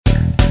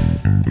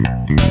Hey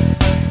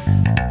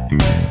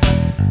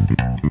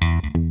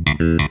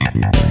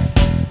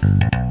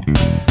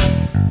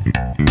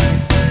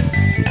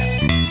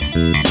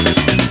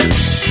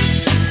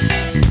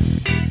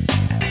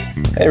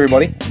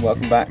everybody,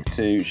 welcome back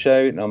to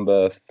show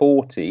number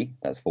 40,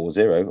 that's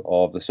 40,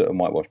 of the Soot and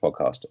Whitewash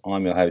podcast.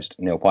 I'm your host,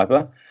 Neil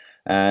Piper,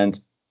 and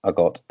I've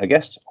got a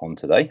guest on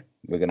today.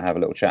 We're going to have a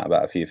little chat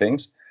about a few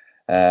things.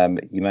 You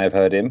may have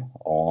heard him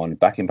on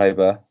Backing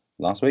Paper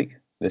last week,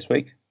 this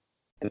week.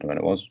 Don't know when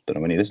it was, don't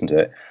know when you listened to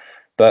it.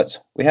 But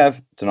we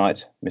have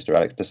tonight Mr.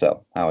 Alex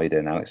Purcell. How are you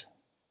doing, Alex?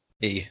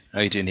 Hey, how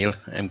are you doing, Neil?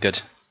 I'm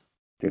good.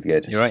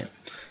 Good. You right?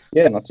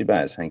 Yeah, not too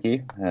bad, thank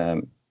you.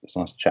 It's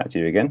nice to chat to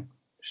you again.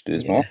 Just do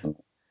this more often.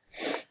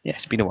 Yeah,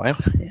 it's been a while.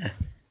 Yeah,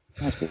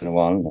 it's been a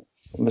while. Isn't it?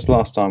 When was the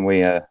last time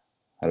we had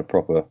a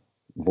proper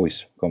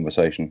voice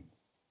conversation?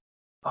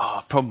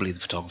 Oh, probably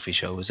the photography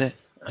show, was it?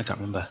 I can't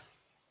remember.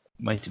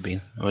 Might have been.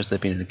 Or has there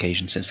been an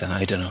occasion since then?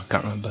 I don't know.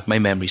 Can't remember. My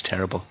memory's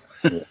terrible.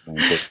 Yeah,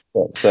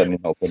 certainly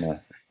not been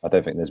I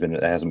don't think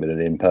there hasn't been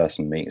an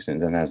in-person meet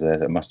since then, has there?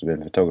 There must have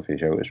been a photography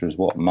show, which was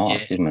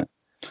March, wasn't it?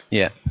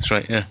 Yeah, that's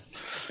right. Yeah.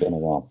 Been a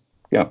while.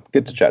 Yeah,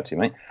 good to chat to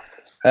you, mate.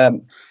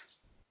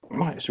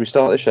 Right, should we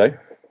start the show?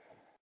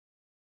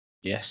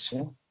 Yes.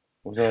 Yeah.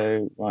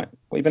 So, right,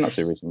 what have you been up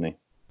to recently?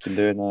 Been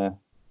doing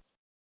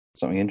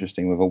something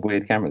interesting with a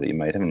weird camera that you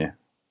made, haven't you?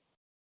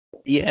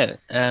 Yeah.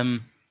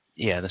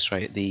 Yeah, that's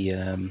right.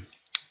 The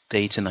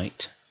day to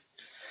night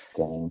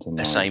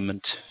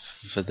assignment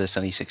for the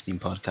Sunny 16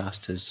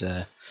 podcast is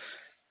that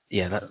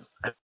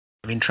I've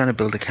been trying to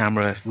build a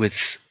camera with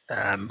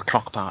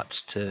clock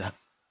parts to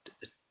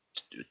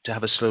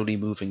have a slowly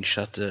moving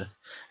shutter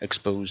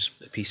expose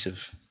a piece of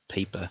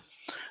paper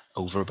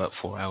over about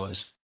 4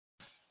 hours.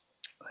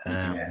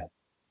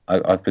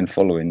 I've been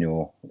following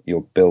your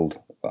build,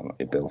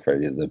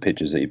 the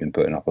pictures that you've been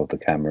putting up of the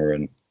camera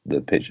and the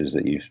pictures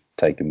that you've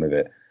taken with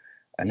it,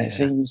 and it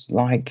seems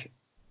like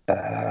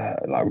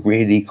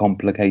really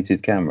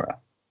complicated camera.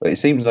 It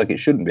seems like it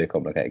shouldn't be a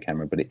complicated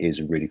camera, but it is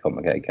a really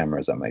complicated camera.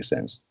 Does that make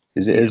sense?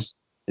 Is it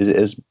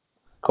as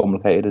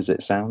complicated as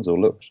it sounds or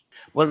looks?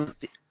 Well,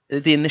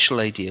 the initial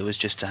idea was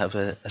just to have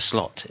a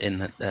slot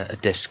in a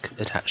disc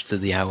attached to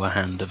the hour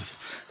hand of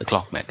the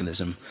clock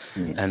mechanism,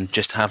 and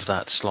just have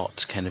that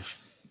slot kind of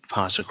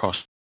pass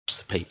across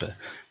the paper,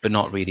 but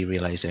not really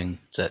realizing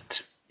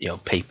that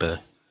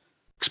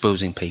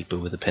exposing paper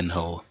with a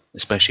pinhole,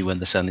 especially when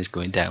the sun is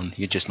going down,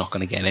 you're just not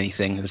going to get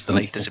anything as the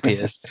light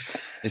disappears.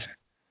 It's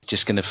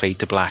just going to fade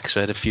to black. So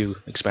I had a few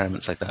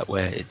experiments like that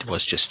where it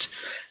was just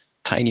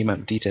tiny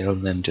amount of detail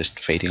and then just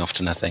fading off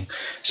to nothing.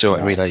 So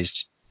I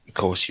realized, of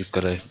course, you've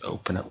got to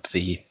open up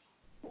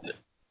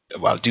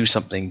do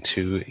something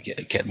to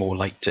get more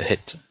light to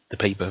hit the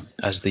paper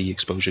as the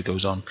exposure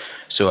goes on.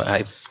 So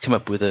I've come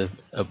up with a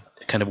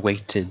kind of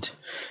weighted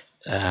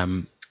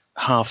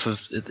half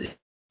of it.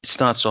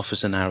 Starts off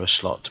as a narrow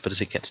slot, but as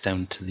it gets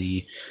down to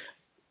the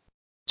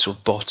sort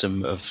of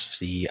bottom of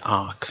the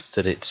arc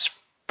that it's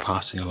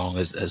passing along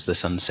as the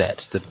sun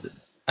sets,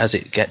 as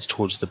it gets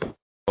towards the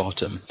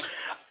bottom,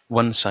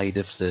 one side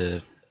of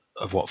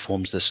what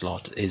forms the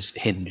slot is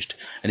hinged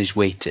and is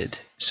weighted,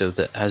 so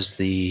that as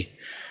the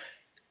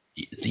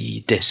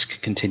disc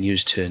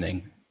continues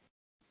turning,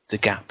 the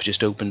gap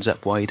just opens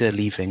up wider,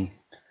 leaving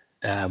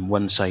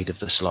one side of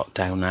the slot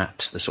down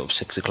at the sort of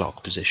 6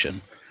 o'clock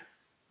position.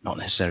 Not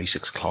necessarily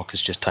 6 o'clock,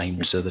 it's just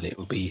timed so that it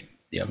will be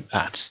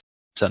at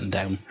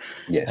sundown.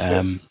 Yeah,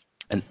 sure.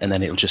 And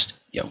then it'll just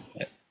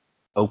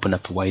open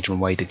up a wider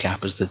and wider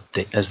gap as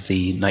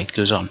the night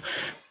goes on.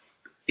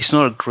 It's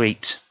not a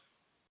great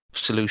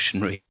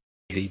solution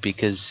really,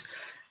 because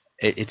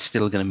it's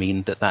still going to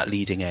mean that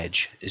leading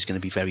edge is going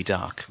to be very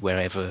dark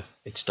wherever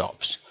it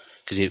stops,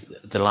 because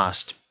the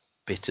last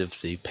bit of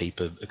the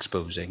paper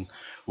exposing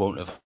won't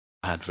have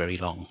had very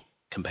long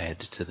compared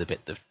to the bit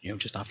that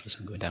just after the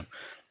sun going down.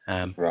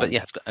 Right. But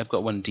yeah, I've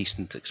got one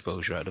decent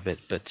exposure out of it,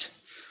 but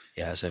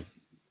yeah, as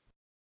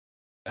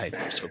I've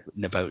sort of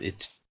written about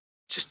it,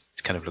 just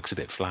kind of looks a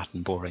bit flat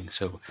and boring.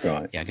 So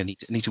yeah, I'm gonna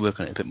need to work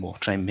on it a bit more.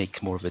 Try and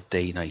make more of a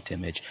day-night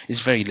image.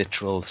 It's very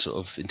literal sort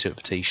of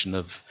interpretation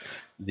of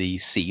the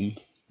theme.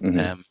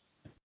 Mm-hmm.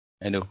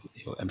 I know,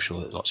 I'm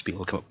sure that lots of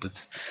people come up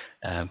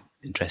with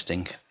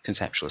interesting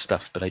conceptual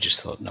stuff, but I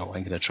just thought, no,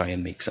 I'm going to try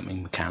and make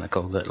something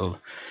mechanical that'll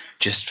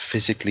just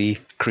physically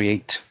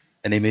create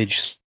an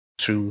image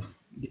through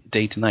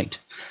day to night.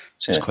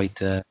 So it's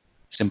quite a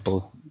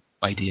simple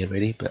idea,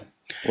 really. But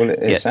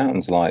it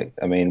sounds like,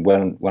 I mean,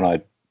 when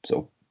I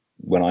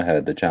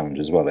heard the challenge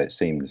as well, it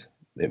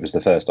was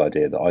the first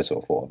idea that I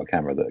sort of thought of a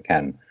camera that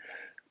can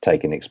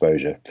take an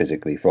exposure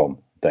physically from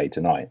day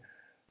to night.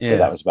 Yeah. But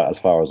that was about as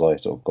far as I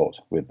sort of got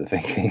with the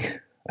thinking.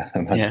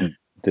 I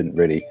didn't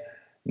really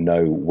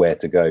know where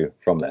to go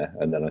from there.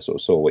 And then I sort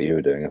of saw what you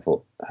were doing. I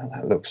thought,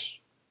 that looks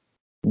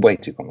way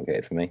too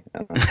complicated for me.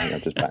 And I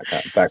just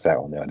backed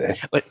out on the idea.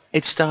 But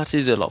it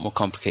started a lot more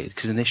complicated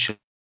because initially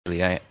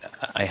I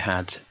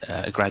had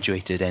a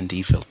graduated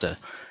ND filter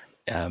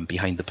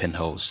behind the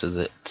pinholes, so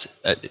that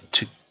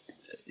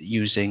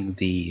using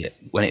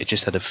when it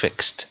just had a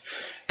fixed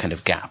kind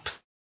of gap,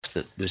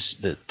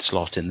 the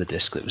slot in the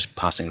disc that was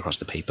passing across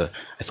the paper.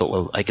 I thought,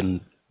 well, I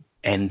can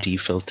ND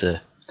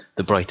filter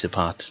the brighter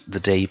part, the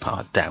day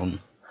part, down,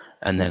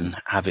 and then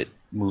have it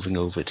moving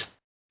over to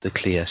the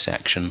clear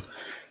section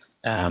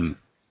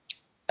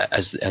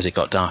as it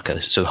got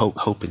darker. So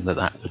hoping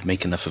that would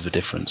make enough of a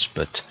difference,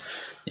 but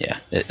yeah,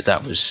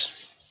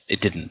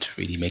 it didn't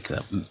really make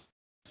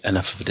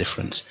enough of a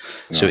difference.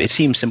 Right. So it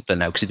seems simpler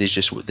now because it is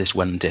just this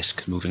one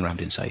disc moving around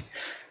inside.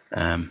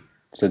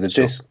 So the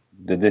disc,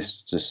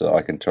 just so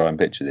I can try and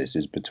picture this,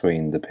 is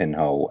between the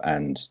pinhole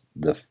and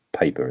the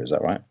paper. Is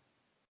that right?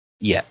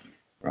 Yeah.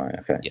 Right.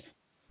 Okay.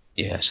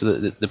 Yeah. So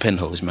the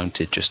pinhole is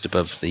mounted just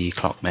above the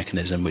clock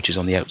mechanism, which is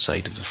on the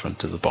outside of the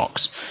front of the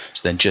box.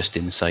 So then just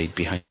inside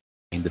behind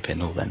the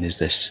pinhole then is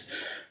this,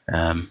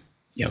 so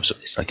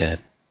it's like a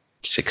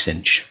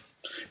 6-inch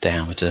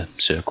diameter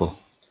circle.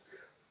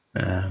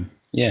 The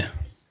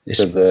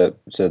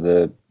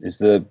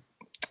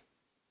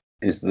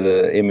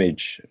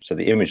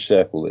image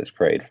circle that's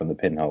created from the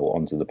pinhole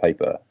onto the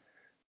paper,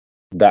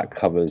 that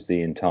covers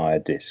the entire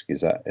disc.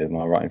 Am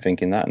I right in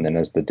thinking that? And then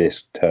as the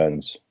disc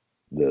turns,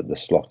 the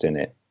slot in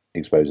it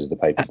exposes the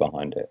paper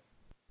behind it.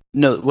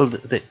 No, well,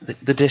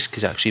 the disc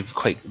is actually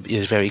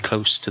is very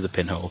close to the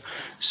pinhole,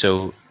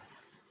 so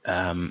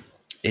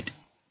it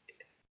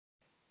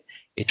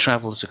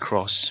travels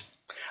across.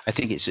 I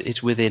think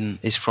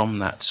it's from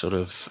that sort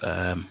of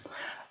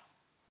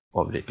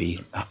what would it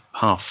be,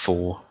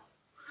 4:30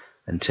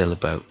 until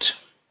about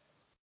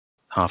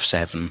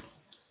 7:30.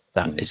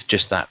 That it's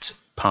just that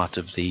part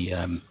of the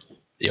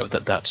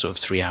that sort of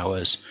 3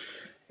 hours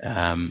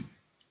that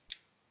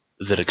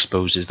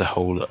exposes the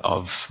whole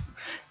of.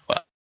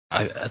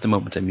 At the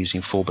moment, I'm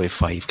using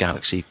 4x5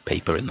 Galaxy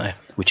paper in there,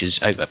 which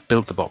is I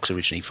built the box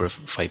originally for a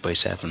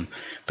 5x7,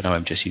 but now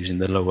I'm just using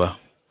the lower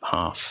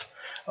half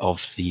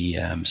of the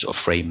sort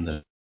of frame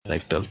that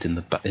I've built in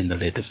the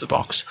lid of the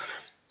box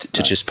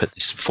to just put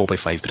this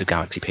 4x5 bit of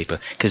Galaxy paper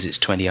because it's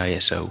 20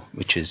 ISO,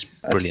 which is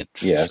brilliant.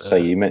 Yeah. So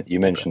you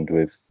mentioned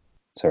with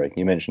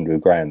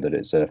Graham that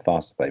it's a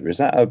faster paper. Is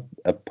that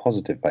a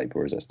positive paper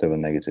or is that still a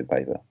negative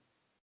paper?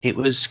 It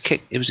was a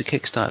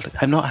Kickstarter.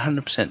 I'm not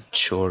 100%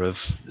 sure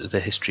of the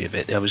history of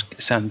it.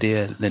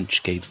 Sandia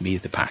Lynch gave me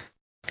the pack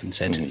and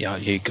said, "Yeah,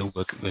 you go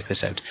work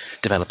this out,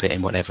 develop it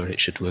in whatever it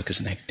should work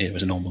as it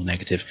was a normal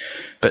negative."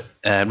 But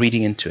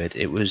reading into it,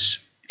 it was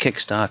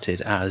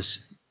kickstarted as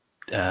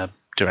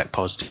direct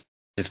positive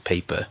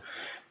paper,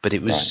 but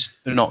it was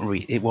not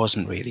really. It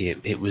wasn't really.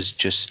 It was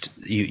just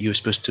you were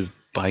supposed to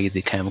buy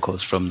the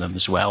chemicals from them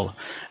as well,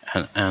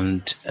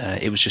 and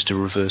it was just a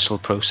reversal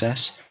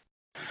process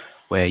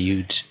where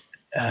you'd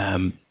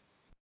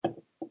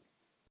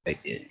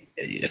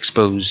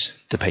expose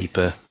the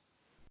paper,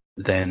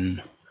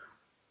 then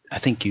I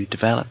think you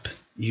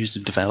use the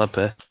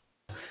developer,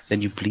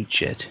 then you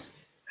bleach it,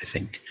 I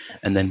think,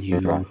 and then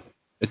you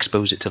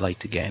expose it to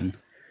light again.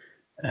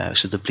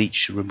 So the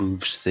bleach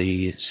removes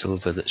the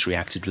silver that's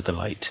reacted with the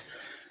light,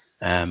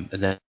 and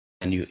then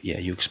you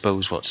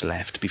expose what's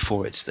left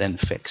before it's then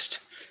fixed.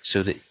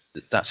 So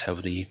that's how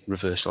the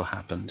reversal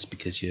happens,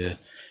 because you're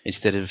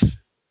instead of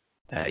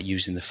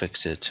using the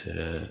fixer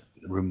to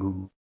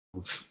remove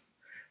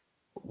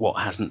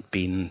what hasn't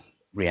been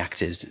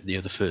reacted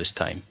the first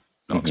time.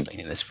 Not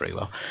explaining this very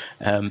well.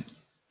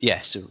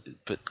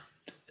 But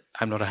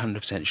I'm not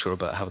 100% sure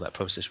about how that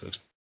process works.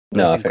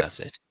 But I think that's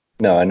it.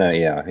 No, I know.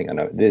 Yeah, I think I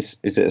know. Is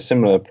it a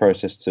similar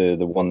process to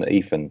the one that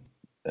Ethan,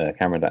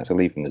 Cameron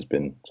Daxel Ethan, has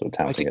been sort of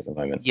touting at the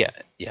moment? Yeah,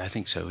 I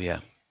think so. Yeah.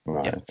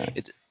 Right. Yeah.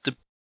 Okay. The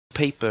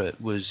paper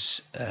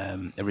was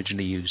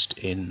originally used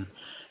in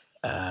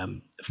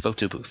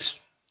photo booths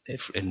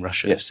in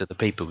Russia, so the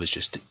paper was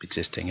just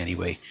existing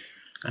anyway.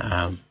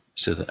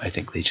 So that I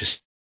think they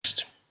just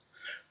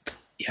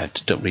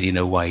don't really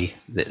know why.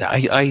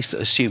 I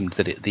assumed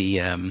that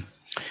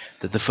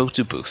that the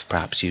photo booth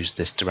perhaps used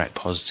this direct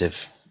positive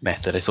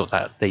method. I thought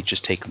that they'd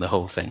just taken the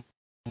whole thing,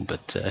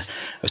 but I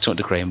was talking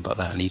to Graham about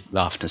that, and he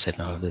laughed and said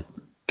no,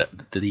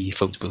 the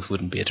photo booth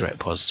wouldn't be a direct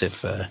positive.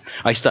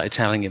 I started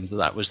telling him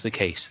that was the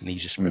case, and he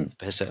just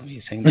pissed at me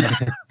saying no,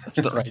 that's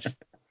not right.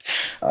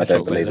 I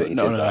don't believe it.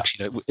 No,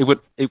 actually,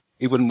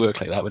 it wouldn't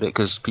work like that, would it?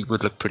 Because people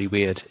would look pretty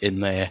weird in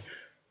their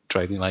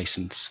driving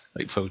license,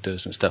 like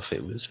photos and stuff.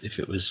 If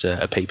it was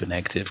a paper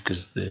negative,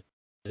 because the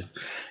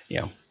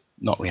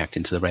not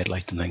reacting to the red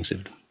light and things, it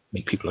would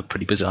make people look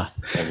pretty bizarre.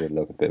 It would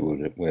look a bit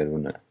weird,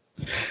 wouldn't it?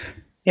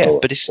 Yeah,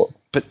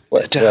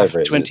 but to have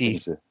 20.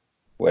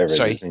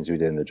 It seems to be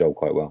doing the job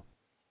quite well.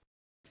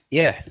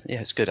 Yeah,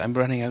 it's good. I'm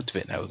running out of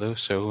it now though,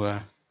 so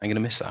I'm going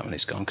to miss that when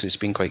it's gone, because it's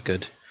been quite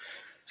good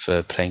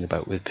for playing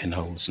about with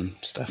pinholes and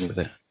stuff with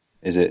it.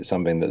 Is it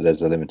something that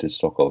there's a limited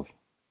stock of?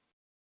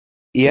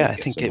 Yeah, I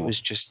think it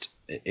was just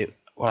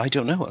well, I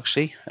don't know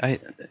actually.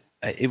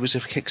 It was a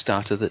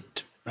Kickstarter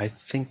that I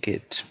think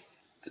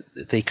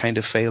they kind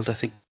of failed. I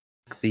think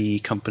the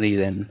company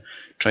then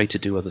tried to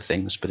do other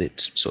things, but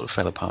it sort of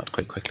fell apart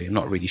quite quickly. I'm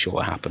not really sure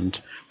what happened,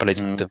 but I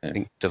don't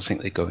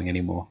think they're going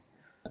anymore.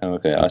 Oh,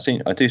 okay.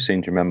 I do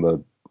seem to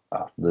remember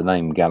the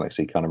name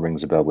Galaxy kind of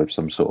rings a bell with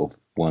some sort of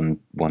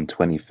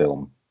 120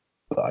 film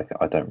but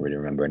I don't really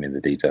remember any of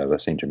the details. I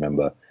seem to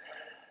remember.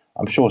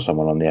 I'm sure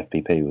someone on the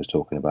FPP was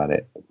talking about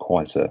it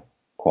quite a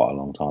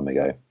long time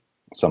ago.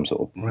 Some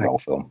sort of roll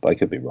film, but I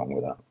could be wrong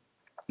with that.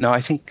 No,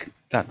 I think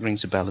that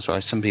rings a bell as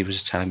well. Somebody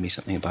was telling me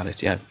something about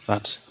it. Yeah,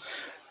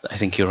 I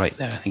think you're right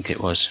there. I think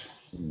it was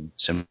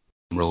some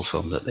roll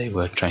film that they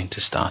were trying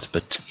to start,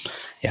 but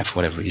yeah, for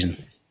whatever reason,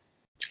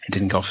 it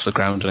didn't go off the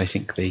ground, and I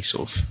think they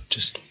sort of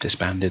just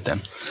disbanded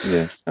them.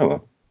 Yeah. Oh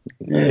well.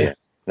 Yeah.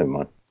 Never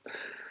mind.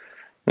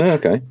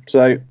 Okay.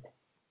 So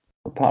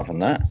apart from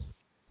that,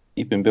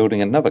 you've been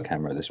building another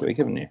camera this week,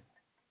 haven't you?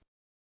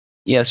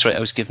 Yeah, that's right. I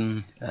was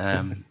given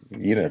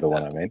you know the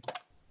one I mean.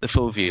 The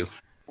full view.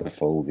 The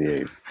full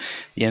view.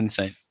 The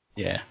Ensign.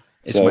 Yeah.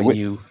 It's so my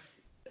new.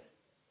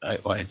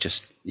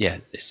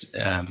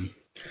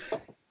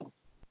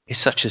 It's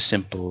such a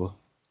simple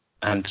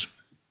and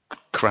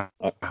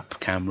crap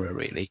camera,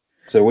 really.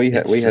 So we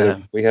had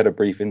a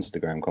brief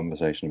Instagram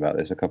conversation about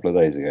this a couple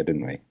of days ago,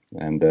 didn't we?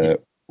 And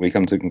we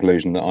come to the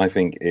conclusion that I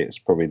think it's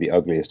probably the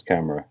ugliest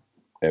camera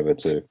ever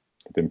to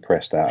have been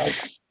pressed out of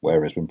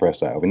wherever it's been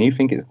pressed out of, and you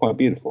think it's quite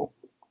beautiful.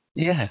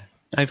 Yeah,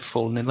 I've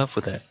fallen in love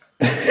with it.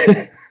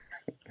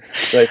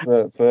 So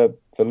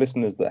for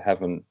listeners that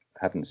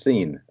haven't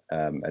seen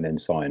an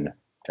Ensign,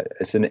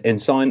 it's an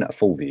Ensign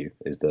full view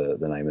is the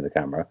name of the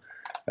camera.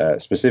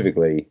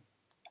 Specifically,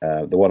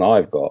 the one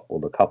I've got, or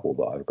the couple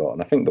that I've got,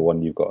 and I think the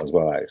one you've got as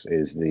well, Alex,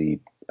 is the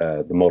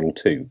Model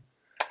 2.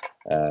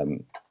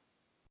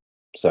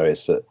 So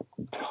it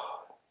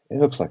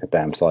looks like a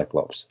damn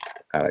Cyclops,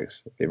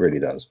 Alex. It really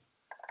does.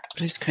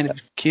 But it's kind of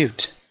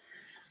cute.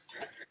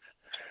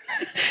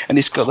 And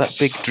it's got that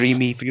big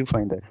dreamy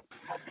viewfinder.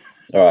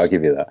 All right, I'll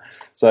give you that.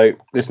 So,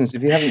 listeners,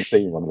 if you haven't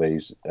seen one of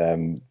these,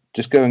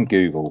 just go and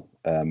Google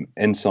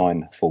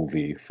Ensign Full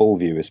View. Full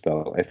View is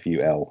spelled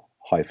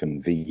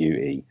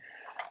FUL-VUE,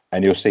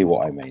 and you'll see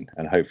what I mean.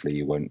 And hopefully,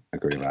 you won't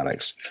agree with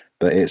Alex.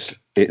 But it's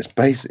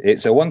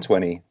a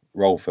 120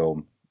 roll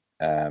film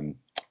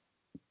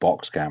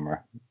box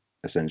camera,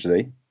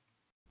 essentially.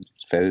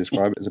 It's fair to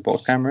describe it as a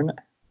box camera, isn't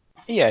it?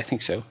 Yeah, I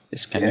think so.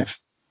 It's kind of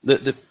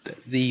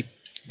the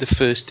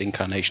first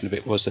incarnation of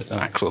it was an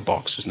actual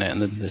box, wasn't it?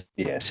 And then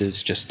this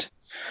is just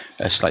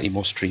a slightly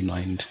more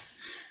streamlined.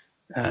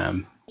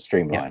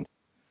 Streamlined.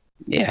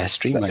 Yeah,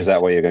 streamlined. Is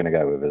that what you're going to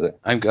go with? Is it?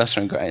 That's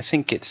what I'm going. I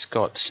think it's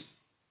kind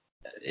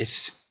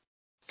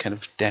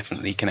of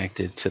definitely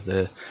connected to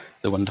the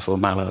wonderful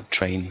Mallard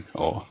train,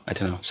 or I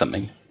don't know,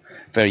 something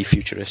very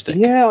futuristic.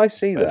 Yeah, I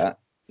see that.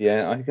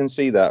 Yeah, I can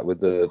see that with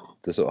the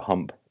sort of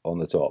hump on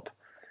the top.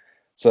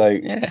 So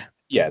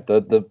yeah,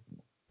 the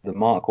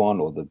Mark 1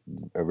 or the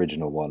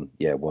original one,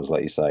 was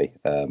like you say,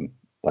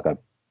 like a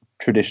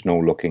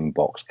traditional looking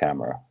box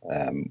camera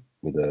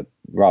with a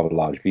rather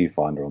large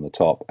viewfinder on the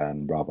top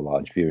and rather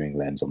large viewing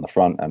lens on the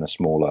front and a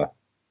smaller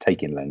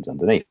taking lens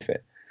underneath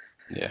it.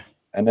 Yeah.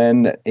 And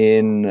then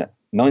in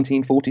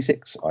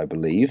 1946, I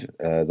believe,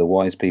 the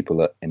wise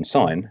people at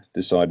Ensign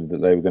decided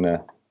that they were going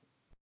to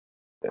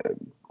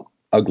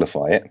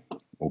uglify it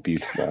or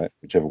beautify it,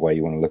 whichever way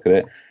you want to look at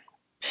it.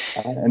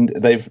 And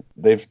they've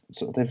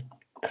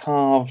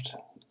carved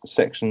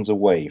sections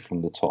away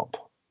from the top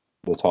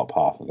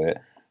half of it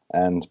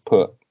and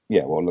put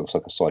what looks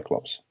like a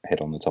Cyclops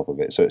head on the top of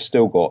it. So it's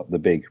still got the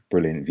big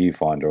brilliant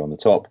viewfinder on the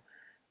top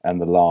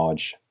and the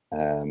large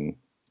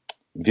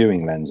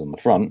viewing lens on the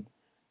front,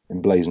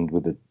 emblazoned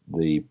with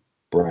the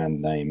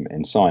brand name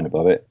Ensign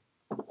above it,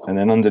 and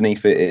then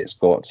underneath it it's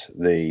got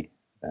the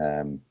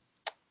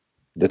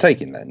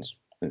taking lens.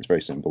 It's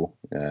very simple.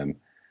 Where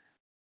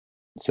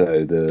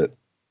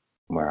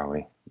are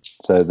we?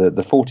 So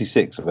the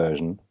 46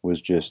 version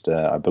was just,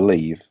 I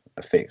believe,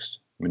 a fixed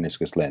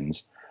meniscus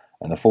lens,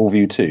 and the Full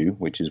View 2,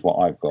 which is what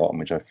I've got, and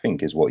which I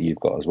think is what you've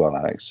got as well,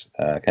 Alex,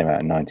 came out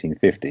in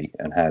 1950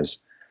 and has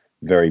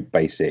very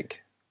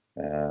basic,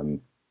 what do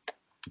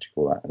you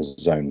call that?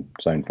 Zone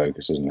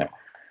focus, isn't it?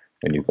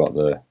 And you've got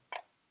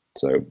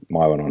so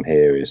my one on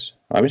here is,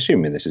 I'm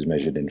assuming this is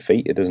measured in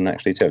feet. It doesn't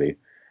actually tell you,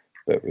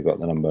 but we've got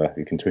the number.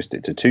 You can twist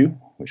it to 2,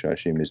 which I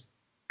assume is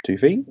 2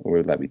 feet, or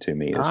would that be 2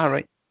 meters? Ah,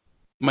 right.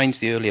 Mine's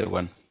the earlier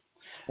one.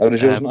 Oh,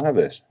 does yours not have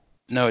this?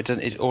 No, it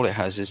doesn't. All it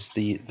has is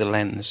the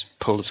lens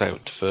pulls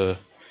out for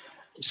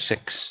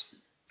 6.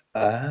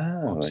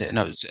 Oh.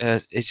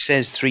 It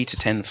says 3 to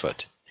 10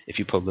 foot if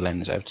you pull the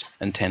lens out,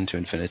 and 10 to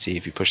infinity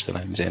if you push the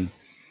lens in.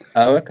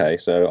 Oh, okay.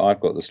 So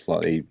I've got the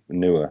slightly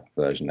newer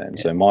version then.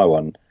 Yeah. So my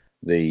one,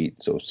 the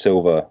sort of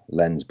silver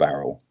lens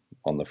barrel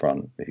on the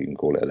front, if you can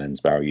call it a lens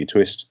barrel, you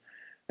twist,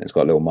 and it's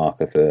got a little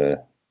marker for,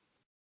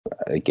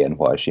 again,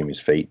 what I assume is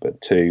feet,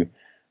 but 2.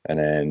 And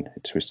then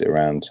twist it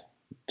around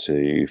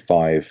to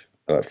 3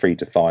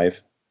 to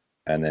 5,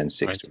 and then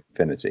 6 to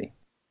infinity.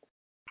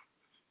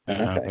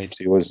 Okay. Right.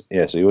 So yours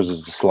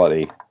is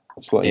slightly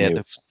new.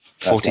 The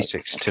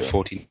 46 to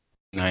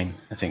 49,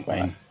 I think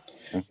mine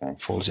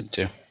falls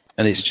into.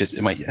 And it's just,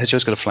 has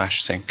yours got a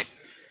flash sync?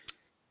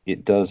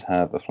 It does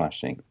have a flash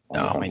sync.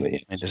 No, mine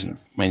doesn't.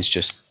 Mine's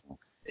just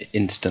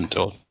instant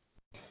or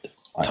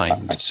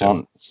timed. I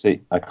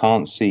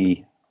can't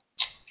see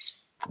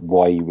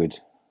why you would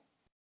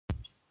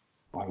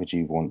why would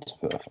you want to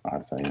put? I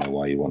don't even know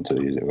why you want to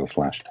use it with a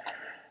flash.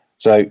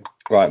 So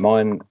right,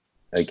 mine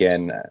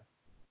again.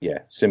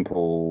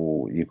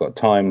 Simple. You've got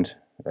time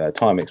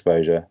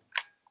exposure,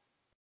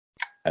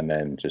 and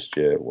then just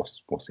your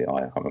what's the eye?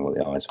 I can't remember what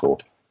the eye is for.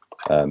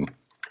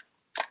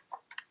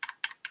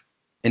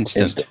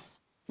 Instant.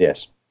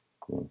 Yes.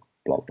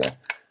 Block there.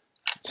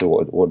 So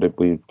what did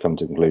we come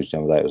to conclusion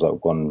the other day? It was like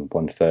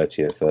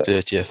 1/30th.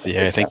 30th,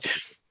 yeah, I think.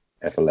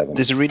 F11.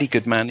 There's a really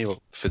good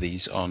manual for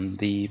these on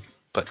the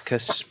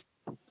Butkus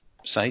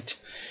site.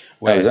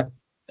 Where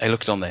I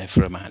looked on there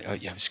for a manual. Oh,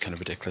 yeah, it's kind of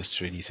ridiculous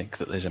to really think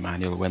that there's a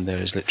manual when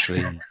there is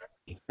literally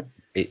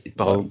a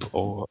bulb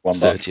or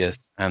 30th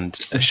and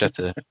a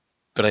shutter.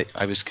 But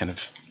I was kind of...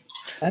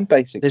 And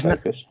basic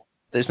focus.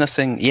 There's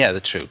nothing... Yeah,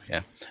 that's true,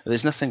 yeah.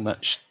 There's nothing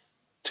much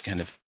to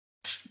kind of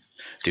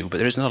do, but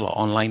there isn't a lot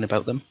online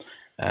about them.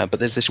 But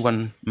there's this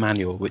one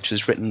manual which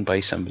was written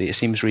by somebody. It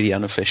seems really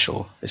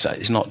unofficial.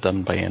 It's not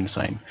done by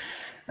Ensign.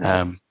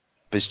 But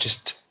it's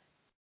just...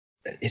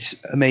 It's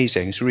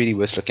amazing. It's really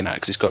worth looking at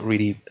because it's got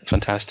really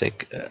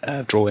fantastic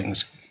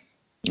drawings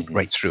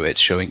right through it,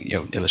 showing,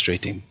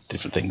 illustrating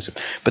different things.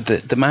 But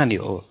the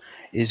manual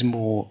is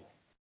more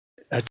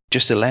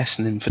just a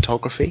lesson in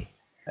photography.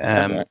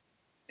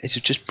 It's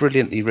just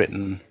brilliantly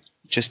written,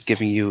 just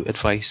giving you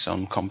advice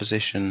on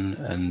composition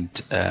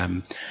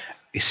and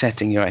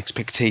setting your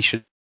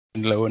expectation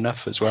low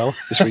enough as well.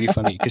 It's really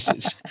funny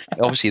because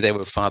obviously there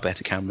were far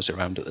better cameras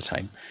around at the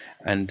time,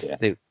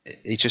 and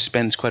it just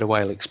spends quite a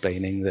while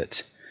explaining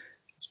that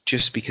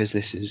just because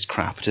this is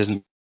crap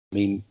doesn't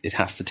mean it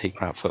has to take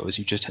crap photos.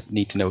 You just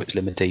need to know its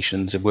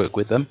limitations and work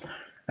with them.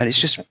 And it's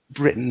just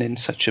written in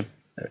such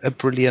a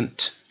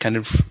brilliant kind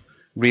of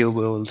real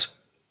world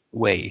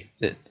way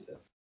that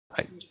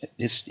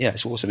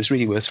it's awesome. It's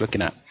really worth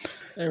looking at.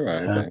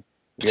 Okay.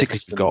 Particularly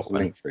if you've got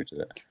one. Link through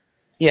to it.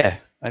 Yeah,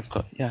 I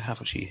have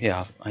actually.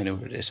 Yeah, I know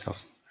where it is. But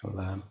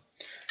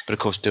of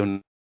course,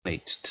 donate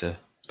to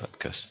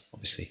Butkus.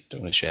 Obviously,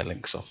 don't want to share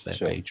links off their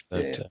page.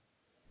 But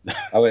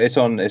it's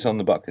on the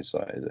Butkus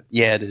site, is it?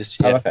 Yeah, it is.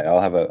 Yeah. Oh, okay,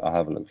 I'll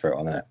have a look through it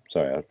on there.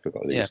 Sorry, I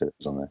forgot that you said it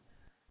was on there.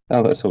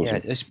 Oh, that's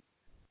awesome. Yeah,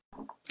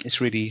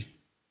 it's really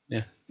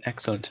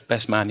excellent.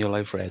 Best manual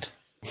I've read.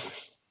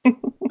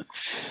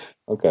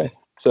 Okay,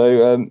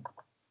 so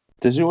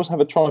does yours have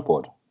a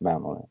tripod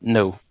mount on it?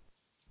 No.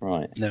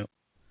 Right. No.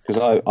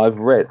 Because I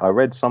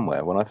read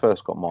somewhere when I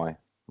first got my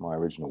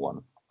original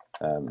one.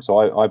 So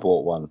I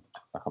bought one.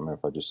 I can't remember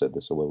if I just said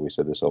this or whether we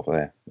said this off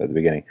air at the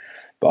beginning.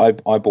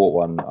 But I bought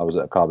one. I was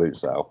at a car boot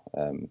sale.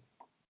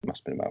 Must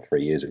have been about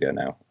 3 years ago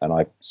now, and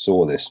I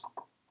saw this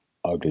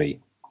ugly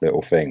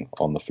little thing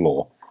on the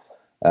floor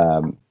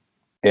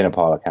in a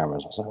pile of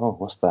cameras. I was like, oh,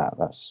 what's that?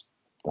 That's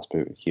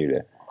pretty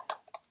peculiar.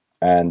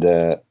 And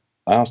I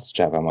asked the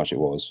chap how much it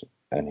was,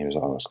 and he was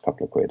like, oh, it's a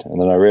couple of quid.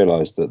 And then I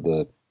realised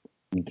that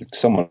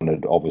someone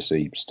had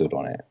obviously stood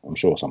on it. I'm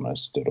sure someone had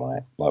stood on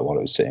it, like while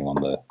it was sitting on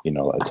the,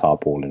 like a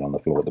tarpaulin on the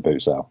floor at the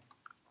boot sale.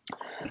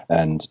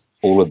 And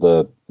all of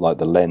the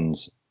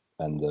lens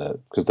and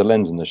because the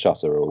lens and the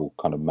shutter are all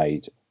kind of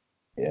mated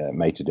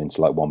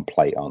into like one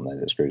plate, aren't they?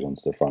 That screws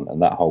onto the front,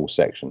 and that whole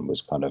section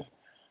was kind of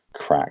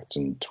cracked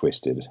and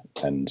twisted.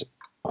 And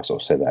I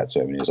sort of said that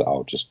to him, and he was like,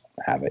 "I'll just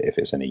have it if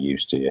it's any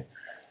use to you."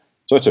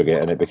 So I took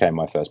it, and it became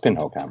my first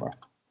pinhole camera.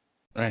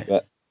 Right.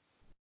 But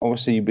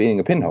obviously, being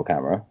a pinhole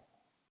camera,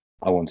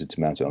 I wanted to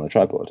mount it on a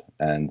tripod,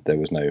 and there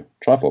was no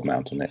tripod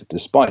mount on it,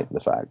 despite the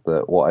fact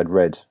that what I'd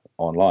read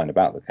online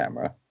about the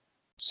camera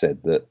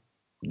said that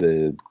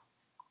the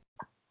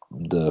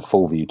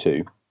Full View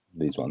 2,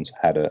 these ones,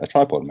 had a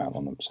tripod mount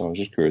on them. So I was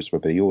just curious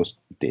whether yours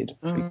did,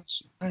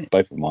 because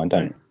both of mine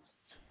don't.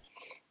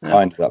 No,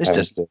 I ended up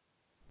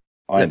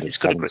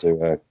having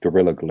to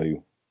Gorilla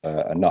Glue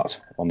a nut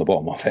on the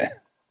bottom of it.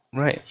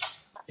 Right.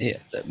 Yeah.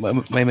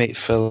 My mate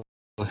Phil,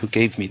 who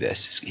gave me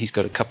this, he's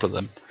got a couple of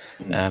them.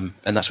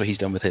 And that's what he's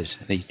done with his.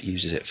 He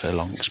uses it for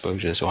long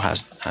exposures, or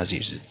has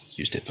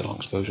used it for long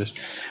exposures.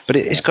 But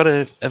it's got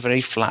a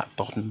very flat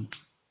bottom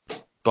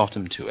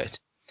to it.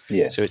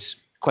 Yeah. So it's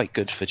quite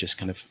good for just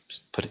kind of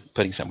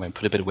putting somewhere and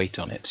put a bit of weight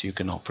on it, so you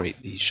can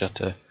operate the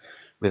shutter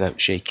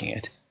without shaking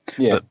it.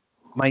 Yeah.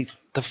 But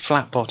the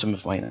flat bottom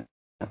of mine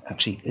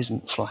actually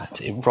isn't flat.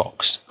 It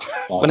rocks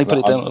when I put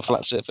it down on a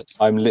flat surface.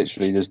 I'm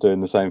literally just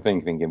doing the same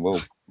thing, thinking,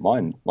 well,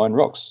 mine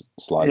rocks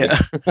slightly.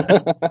 Yeah.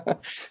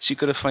 So you've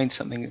got to find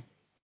something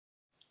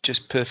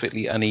just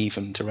perfectly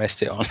uneven to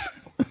rest it on.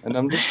 And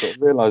I'm just sort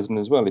of realising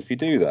as well, if you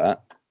do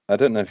that, I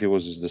don't know if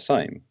yours is the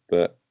same,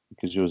 but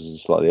because yours is a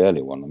slightly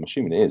earlier one, I'm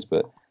assuming it is,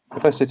 but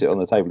if I sit it on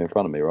the table in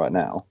front of me right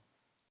now,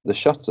 the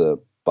shutter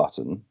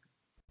button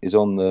is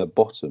on the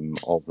bottom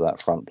of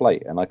that front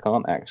plate, and I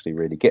can't actually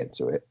really get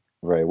to it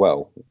very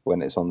well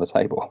when it's on the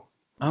table.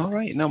 Oh,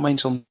 right. No,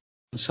 mine's on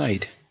the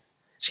side.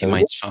 See,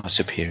 mine's far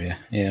superior.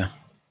 Yeah.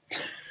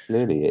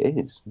 Clearly it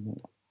is.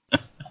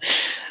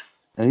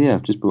 Yeah,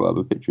 I've just brought up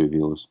a picture of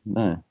yours.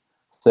 No.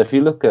 So if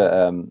you look at,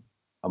 I'm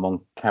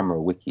on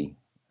Camera Wiki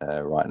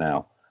right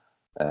now.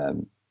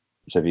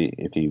 So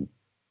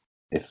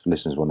if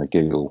listeners want to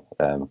Google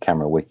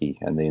Camera Wiki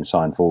and the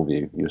Ensign Full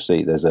View, you'll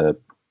see there's a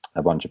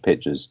a bunch of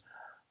pictures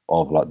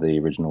of like the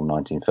original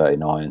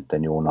 1939,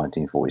 then your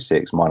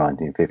 1946, my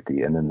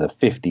 1950, and then the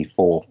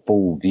 54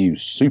 full view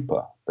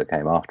super that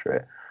came after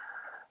it.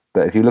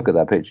 But if you look at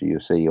that picture, you'll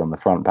see on the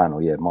front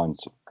panel, yeah,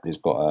 mine's has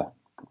got a.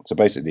 So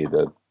basically,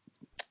 the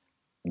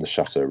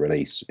shutter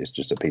release is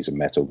just a piece of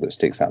metal that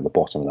sticks out the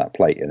bottom of that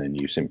plate, and then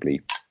you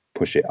simply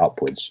push it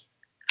upwards,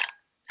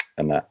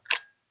 and that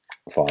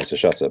fires the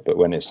shutter. But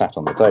when it's sat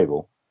on the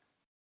table,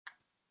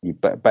 you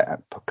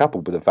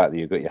coupled with the fact that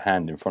you've got your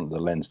hand in front of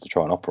the lens to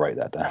try and operate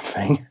that damn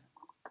thing,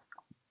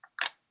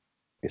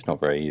 it's not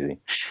very easy.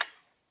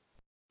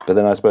 But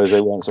then I suppose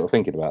they weren't sort of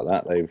thinking about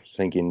that. They were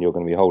thinking you're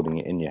going to be holding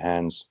it in your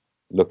hands,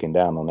 looking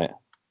down on it.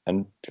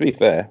 And to be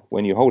fair,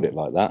 when you hold it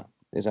like that,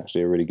 it's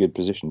actually a really good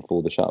position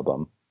for the shutter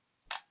button.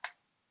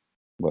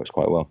 Works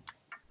quite well.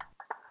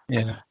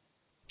 Yeah.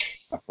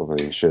 I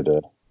probably should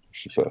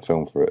put a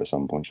film for it at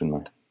some point,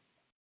 shouldn't I?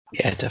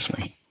 Yeah,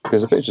 definitely.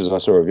 Because the pictures I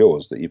saw of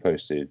yours that you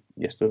posted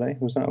yesterday,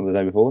 was that or the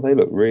day before? They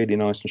look really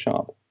nice and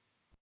sharp.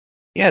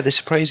 Yeah, they're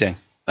surprising.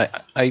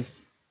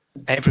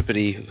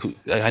 Everybody who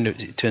I know,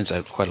 it turns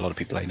out quite a lot of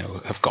people I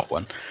know have got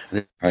one.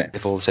 And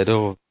they've all said,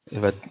 "Oh,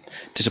 they've had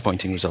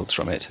disappointing results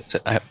from it." So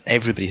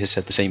everybody has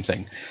said the same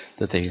thing,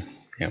 that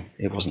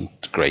it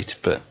wasn't great.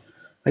 But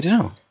I don't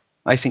know.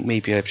 I think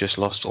maybe I've just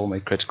lost all my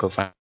critical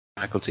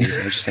faculties,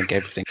 and I just think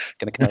everything's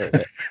going to come out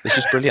of it. It's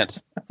just brilliant.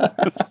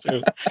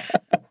 So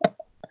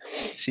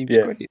it seems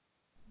great.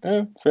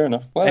 Oh, fair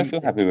enough. Well, if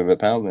you're happy with it,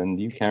 pal, then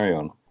you carry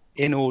on.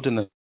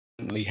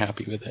 Inordinately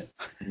happy with it.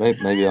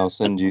 Maybe I'll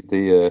send you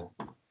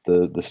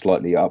the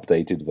slightly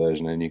updated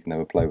version, and you can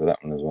have a play with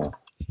that one as well.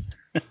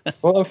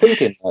 Well, I'm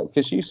thinking,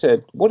 because you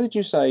said, what did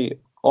you say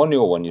on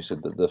your one? You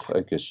said that the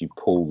focus, you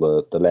pull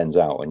the lens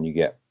out and you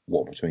get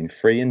what, between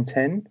 3 and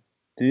 10?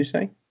 Did you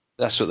say?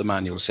 That's what the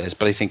manual says,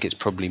 but I think it's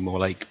probably more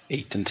like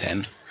 8 and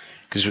 10,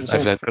 because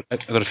I've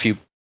got a few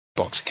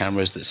box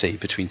cameras that say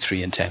between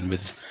 3 and 10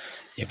 with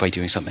by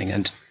doing something,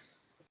 and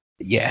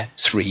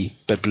 3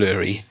 but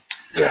blurry.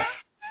 Yeah.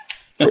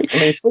 3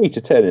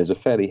 to 10 is a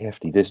fairly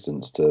hefty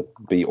distance to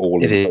be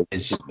all in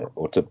focus, isn't it?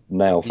 Or to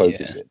nail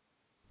focus it.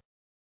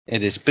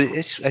 It is, but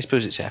I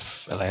suppose it's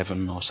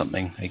f11 or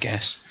something, I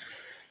guess.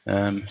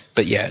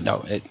 But yeah,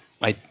 no,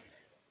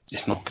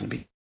 it's not going to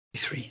be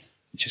 3.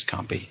 It just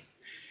can't be.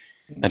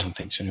 I don't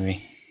think so,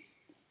 anyway.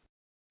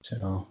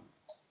 So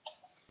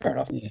fair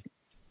enough.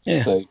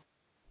 Yeah. So,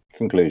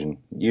 conclusion: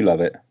 you love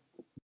it.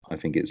 I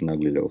think it's an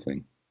ugly little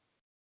thing.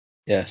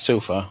 Yeah, so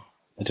far.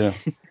 I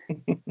don't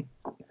know.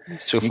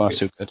 So far,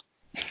 so good.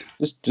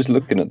 Just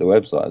looking at the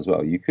website as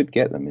well, you could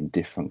get them in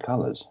different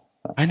colours.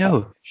 I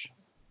know.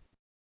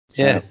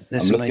 So yeah,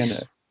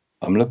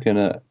 I'm looking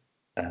at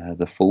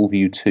the Full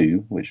View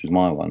 2, which was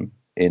my one,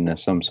 in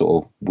some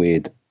sort of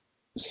weird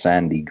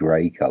sandy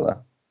grey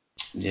colour.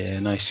 Yeah,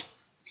 nice.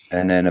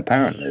 And then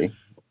apparently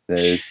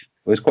it's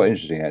quite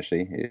interesting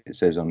actually. It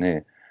says on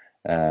here,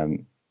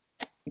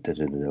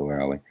 where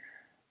are we?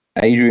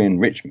 Adrian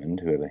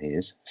Richmond, whoever he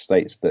is,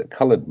 states that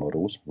coloured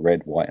models,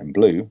 red, white and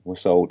blue, were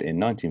sold in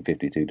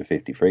 1952 to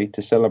 53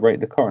 to celebrate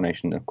the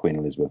coronation of Queen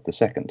Elizabeth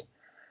II.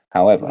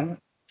 However,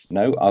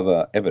 no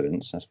other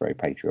evidence, that's very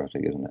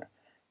patriotic, isn't it?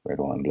 Red,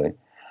 white and blue.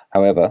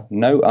 However,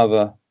 no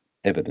other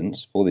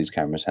evidence for these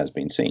cameras has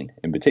been seen.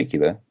 In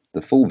particular,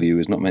 the Full View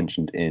is not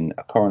mentioned in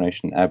a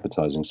coronation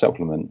advertising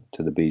supplement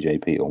to the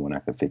BJP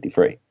Almanac of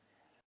 53.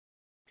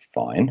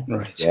 Fine.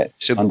 Right. Yeah.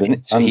 So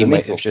he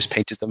might have just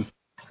painted them.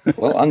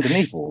 Well,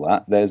 underneath all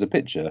that, there's a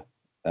picture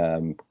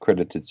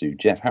credited to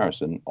Jeff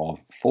Harrison of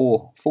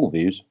 4 Full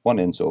Views, one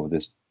in sort of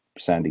this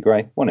sandy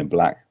grey, one in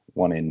black,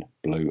 one in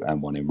blue,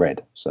 and one in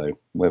red. So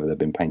whether they've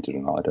been painted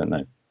or not, I don't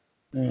know.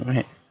 All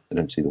right. I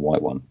don't see the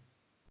white one.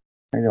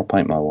 Maybe I'll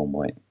paint my one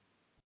white.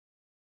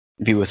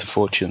 It'd be worth a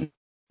fortune,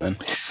 then.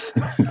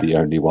 The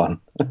only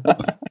one.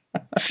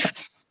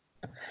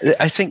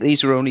 I think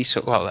these were only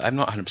well, I'm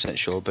not 100%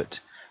 sure, but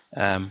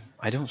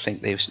I don't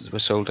think they were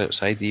sold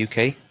outside the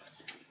UK.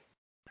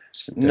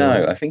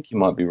 No, I think you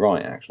might be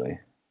right, actually.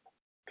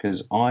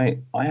 Because I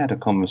had a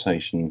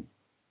conversation,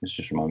 this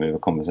just reminded me of a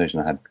conversation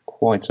I had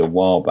quite a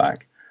while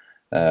back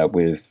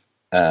with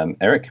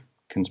Eric,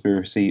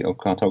 Conspiracy of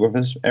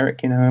Cartographers.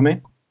 Eric, you know who I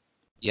mean?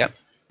 Yep.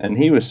 And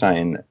he was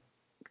saying,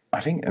 I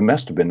think it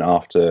must have been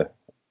after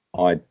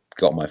I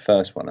got my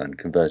first one and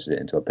converted it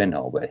into a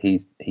pinhole, but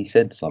he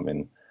said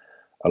something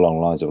along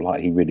the lines of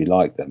like he really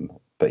liked them,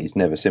 but he's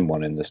never seen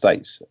one in the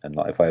States, and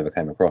like if I ever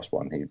came across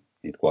one,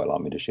 he'd quite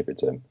like me to ship it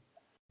to him.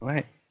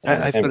 Right.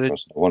 I've got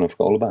one. I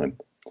forgot all about him.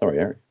 Sorry,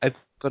 Eric. I've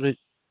got a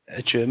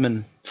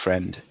German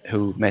friend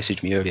who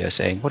messaged me earlier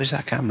saying, "What is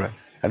that camera?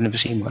 I've never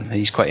seen one." And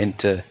he's quite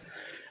into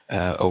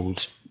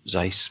old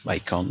Zeiss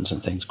icons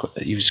and things.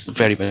 He was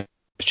very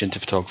much into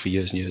photography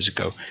years and years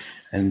ago,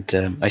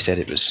 and I said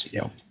it was,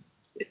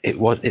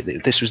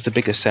 this was the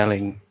biggest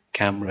selling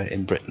camera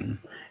in Britain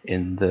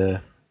in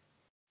the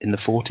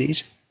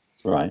 40s.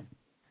 Right.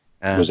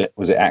 Was it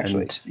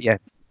actually?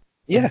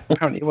 Yeah,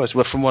 apparently it was.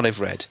 Well, from what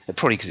I've read,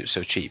 probably because it was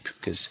so cheap,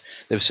 because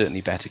there were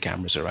certainly better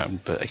cameras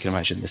around, but I can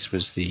imagine this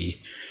was the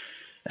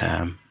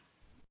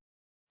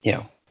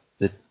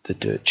the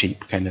dirt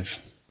cheap kind of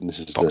This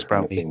is box the kind of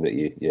brownie. thing that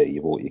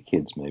you bought your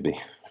kids maybe.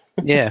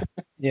 Yeah,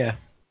 yeah.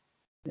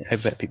 I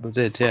bet people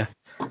did. Yeah.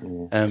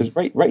 Because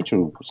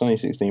Rachel, Sunny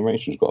 16,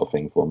 Rachel's got a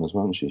thing for them as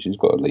well, hasn't she? She's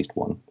got at least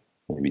one,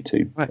 maybe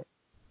two. Right.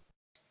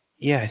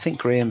 Yeah, I think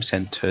Graham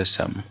sent her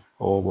some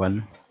or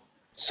one.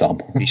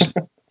 Some.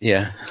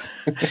 Yeah,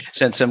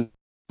 sent some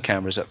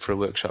cameras up for a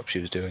workshop she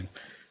was doing.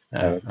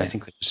 Okay. I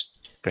think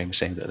Graham was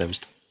saying that there was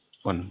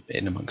one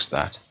in amongst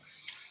that.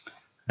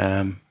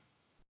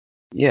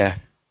 Yeah,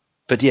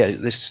 but yeah,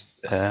 this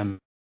guy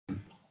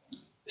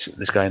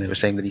was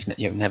saying that he's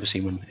never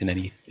seen one in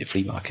any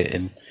flea market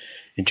in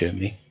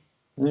Germany.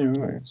 Yeah,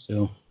 right.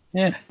 So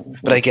yeah,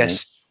 but I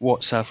guess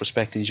what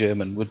self-respecting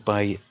German would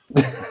buy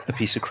a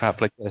piece of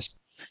crap like this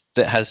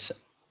that has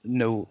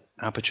no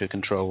aperture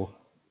control,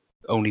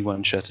 only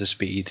one shutter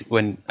speed,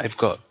 when I've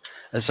got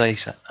a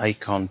Zeiss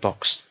Icon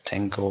box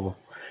Tenko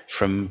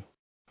from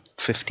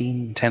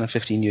 10 or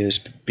 15 years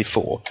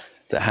before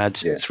that had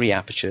 3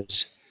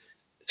 apertures,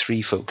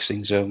 3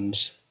 focusing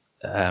zones,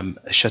 a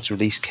shutter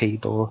release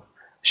cable,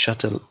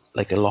 shutter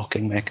like a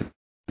locking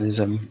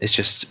mechanism. It's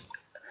just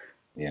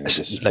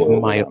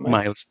like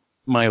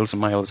miles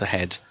and miles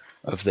ahead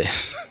of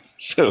this.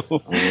 So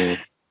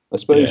I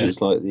suppose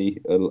it's like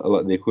the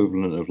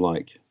equivalent of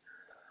like,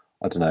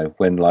 I don't know,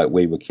 when like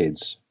we were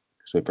kids,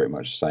 because we're pretty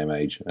much the same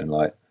age, and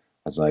like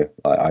I don't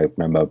know, I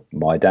remember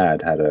my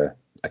dad had a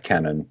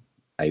Canon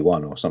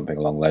A1 or something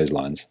along those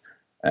lines,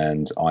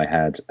 and I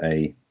had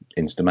a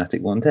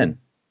Instamatic 110.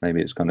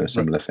 Maybe it's kind of a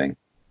similar thing.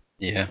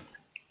 Yeah.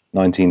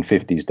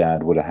 1950s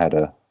dad would have had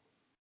a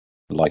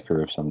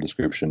Leica of some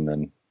description,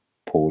 and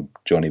poor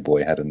Johnny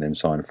boy had an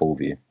Ensign full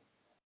view.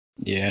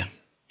 Yeah.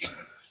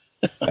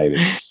 Maybe.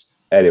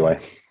 Anyway.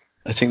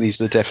 I think these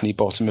are definitely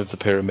bottom of the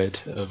pyramid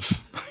of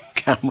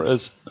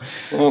cameras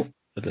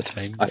at the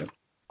time.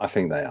 I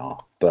think they are,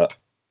 but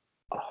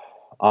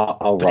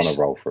I'll run a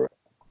roll through it.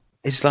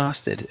 It's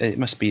lasted. It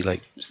must be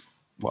like,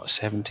 what,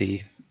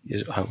 70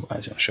 years? I'm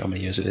not sure how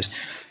many years it is.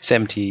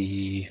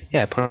 70,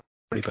 yeah, probably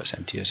about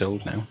 70 years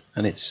old now.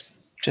 And it's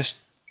just,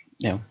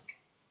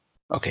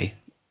 okay,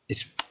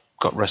 it's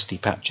got rusty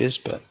patches,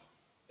 but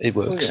it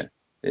works. Well, yeah.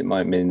 It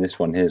might mean this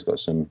one here's got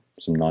some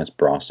nice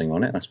brassing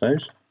on it, I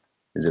suppose.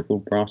 Is it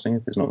called brassing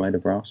if it's not made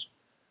of brass?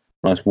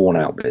 Nice worn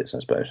out bits, I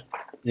suppose.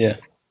 Yeah.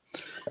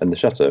 And the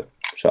shutter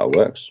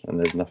works, and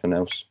there's nothing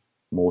else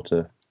more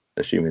to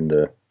assuming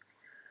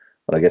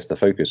I guess the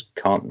focus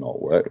can't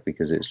not work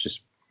because it's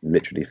just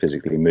literally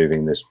physically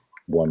moving this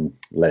one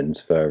lens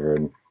further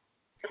and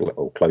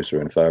or closer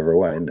and further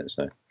away, isn't it?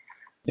 So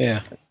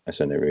yeah,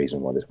 that's only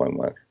reason why this won't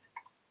work.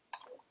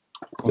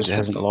 Because it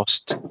hasn't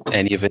lost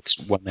any of its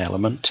one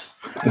element.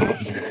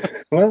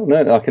 Well,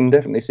 no, I can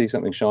definitely see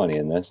something shiny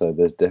in there, so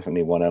there's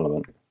definitely one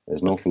element.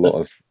 There's an awful lot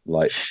of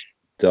like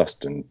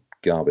dust and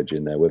garbage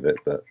in there with it,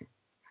 but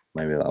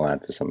maybe that'll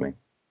add to something.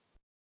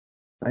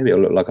 Maybe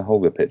it'll look like a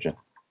Holger picture.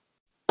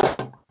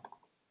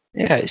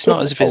 Yeah, it's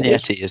not as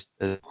vignette-y as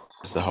the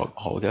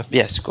Holger.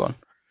 Yes, go on.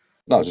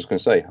 No, I was just going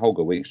to say,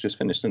 Holger Week's just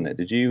finished, isn't it?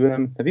 Did you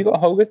have you got a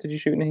Holger? Did you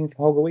shoot anything for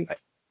Holger Week?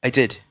 I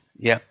did.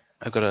 Yeah,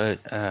 I got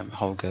a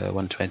Holger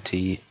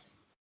 120,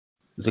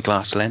 the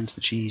glass lens,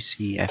 the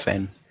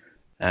GCFN.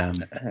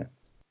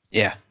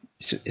 Yeah,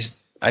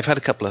 I've had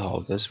a couple of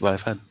Holgers. Well,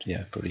 I've had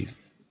probably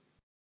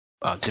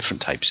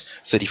different types.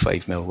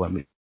 35mm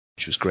one,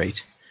 which was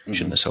great.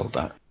 Shouldn't have sold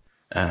that.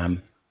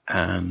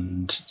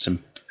 And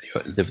some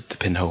the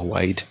pinhole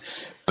wide,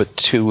 but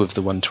 2 of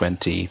the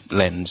 120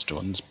 lensed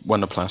ones.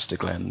 One a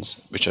plastic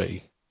lens, which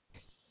I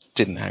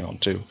didn't hang on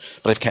to,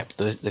 but I've kept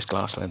this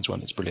glass lens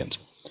one. It's brilliant.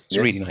 It's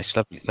really nice,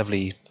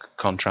 lovely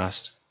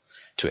contrast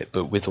to it,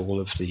 but with all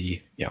of the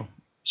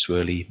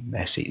swirly,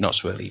 messy, not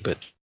swirly, but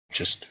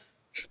just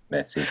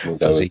messy. We'll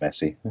go with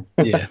messy.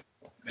 Yeah,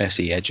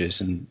 messy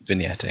edges and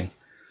vignetting.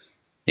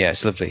 Yeah,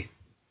 it's lovely.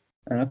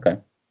 Okay.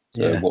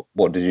 So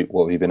what have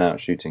you been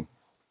out shooting?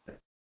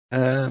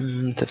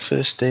 The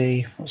first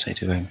day, what was I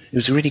doing? It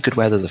was really good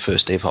weather the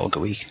first day of Holger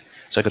Week,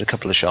 so I got a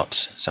couple of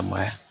shots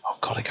somewhere. Oh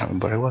God, I can't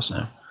remember where I was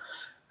now.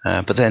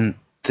 But then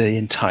the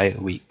entire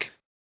week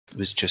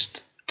was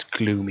just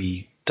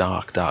gloomy,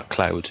 dark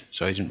cloud,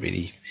 so I didn't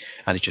really,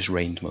 and it just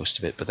rained most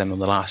of it. But then on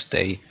the last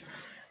day,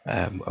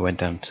 I went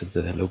down to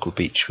the local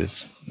beach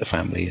with the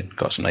family and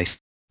got some nice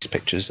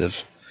pictures of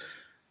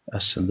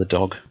us and the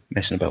dog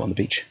messing about on the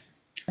beach.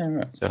 Oh,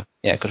 right. So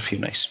yeah, got a few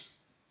nice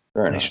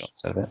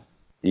shots out of it.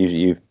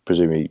 You've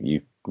presumably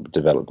you've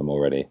developed them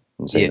already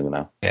and seen them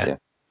now. Yeah.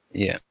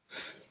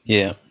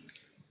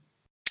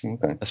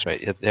 Okay. That's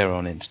right. They're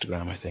on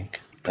Instagram, I think.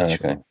 Okay.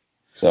 Sure.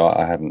 So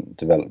I haven't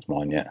developed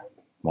mine yet.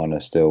 Mine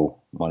are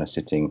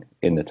sitting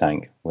in the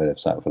tank where they've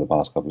sat for the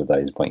past couple of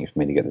days, waiting for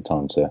me to get the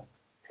time to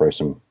throw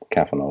some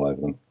Caffenol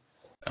over them.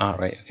 Ah,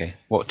 right. Okay.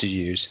 What did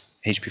you use?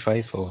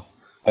 HP5 or?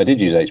 I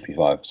did use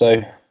HP5.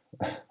 So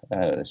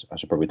I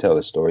should probably tell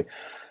this story.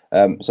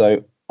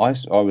 So I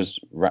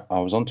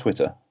was on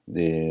Twitter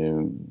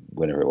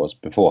whenever it was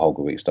before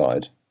Holger Week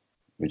started,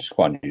 which is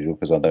quite unusual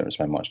because I don't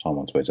spend much time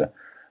on Twitter.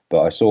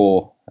 But I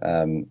saw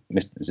Mr.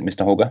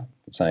 Hogger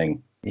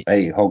saying,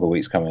 "Hey, Hogger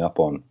Week's coming up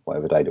on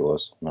whatever date it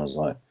was," and I was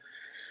like,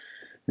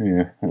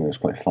 "Yeah, it looks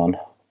quite fun.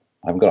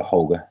 I haven't got a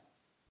Hogger,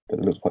 but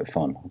it looks quite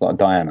fun. I've got a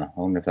Diana. I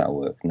wonder if that'll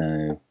work.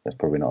 No, that's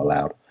probably not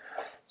allowed."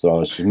 So I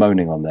was just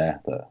moaning on there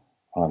that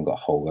I haven't got a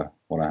Holger.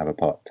 Want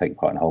to take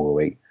part in Holger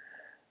Week,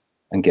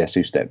 and guess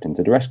who stepped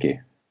into the rescue?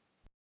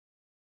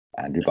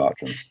 Andrew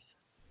Bartram.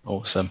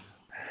 Awesome.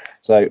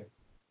 So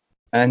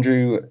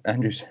Andrew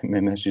sent me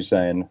a message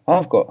saying,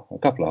 "I've got a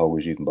couple of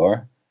Holgers you can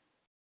borrow.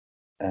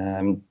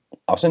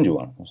 I'll send you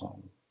one." I was like,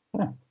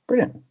 "Oh,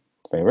 brilliant!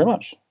 Thank you very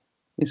much."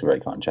 He's a very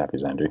kind chap,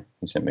 is Andrew.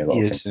 He sent me a lot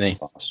of things. In the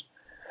past.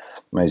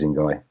 Amazing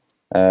guy.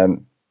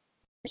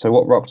 So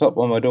what rocked up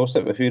on my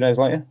doorstep a few days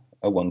later?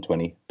 A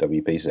 120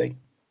 WPC.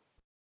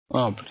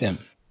 Oh, brilliant.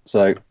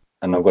 So,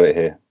 and I've got it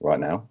here right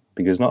now,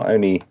 because not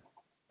only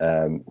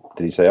did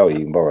he say, "Oh, you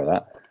can borrow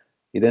that,"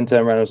 he then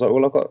turned around and was like,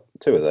 "Well, I've got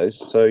 2 of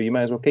those, so you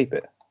may as well keep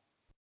it,"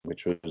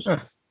 which was,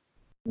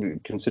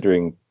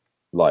 considering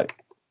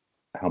like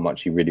how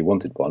much he really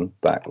wanted one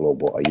back, well,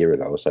 what, a year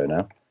ago or so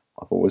now,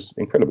 I thought was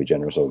incredibly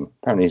generous of him.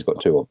 Apparently he's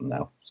got 2 of them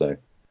now. So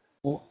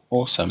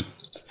awesome.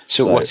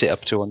 So what's it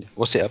up to on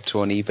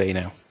eBay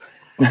now?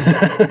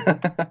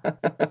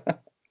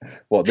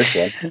 What, this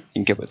one? You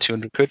can get about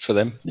 200 quid for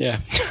them.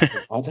 Yeah.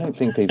 I don't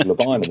think people are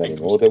buying them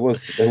anymore. There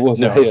was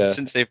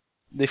since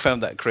they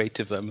found that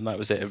creative them, and that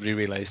was it. Everybody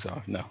realised,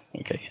 oh no,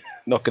 okay,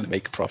 not going to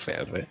make a profit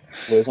out of it.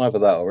 Well, it's either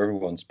that or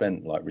everyone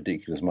spent like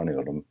ridiculous money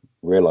on them,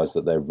 realised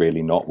that they're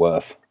really not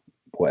worth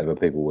whatever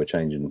people were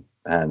changing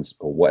hands,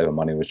 or whatever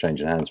money was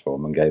changing hands for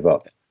them, and gave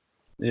up.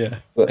 Yeah,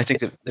 but I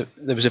think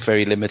there was a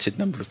very limited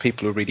number of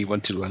people who really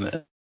wanted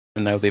one,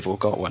 and now they've all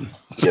got one.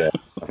 Yeah,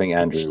 I think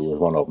Andrew was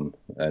one of them,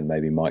 and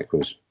maybe Mike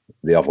was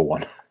the other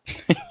one.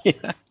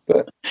 Yeah.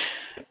 But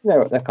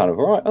they're kind of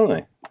alright, aren't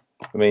they?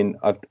 I mean,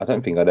 I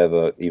don't think I'd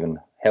ever even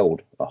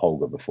held a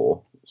Holger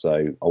before, so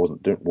I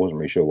wasn't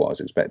really sure what I was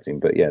expecting.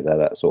 But yeah, they're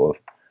that sort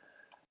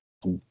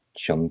of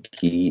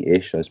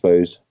chunky-ish, I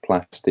suppose,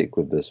 plastic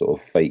with the sort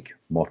of fake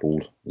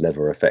mottled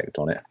leather effect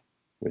on it,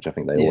 which I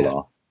think they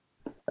all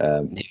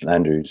are.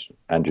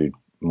 Andrew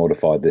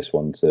modified this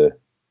one to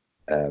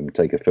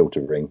take a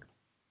filter ring.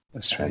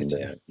 That's right.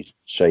 And he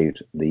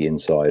shaved the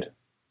inside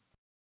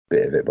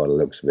bit of it by the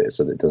looks of it,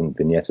 so that it doesn't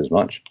vignette as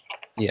much.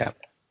 Yeah,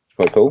 it's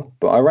quite cool.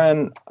 But I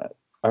ran.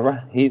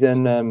 He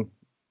then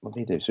what did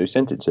he do? So he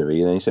sent it to me,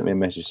 and then he sent me a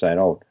message saying,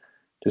 "Oh,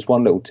 just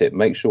one little tip: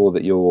 make sure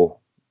that your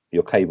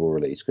cable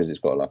release, because it's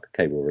got like a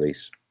cable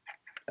release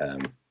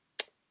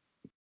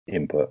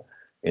input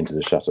into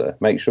the shutter.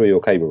 Make sure your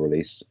cable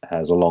release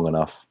has a long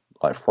enough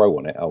like throw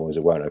on it, otherwise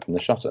it won't open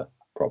the shutter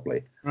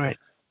properly." Right.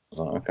 I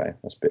was like, okay,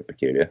 that's a bit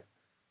peculiar.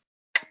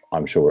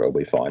 I'm sure it'll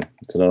be fine.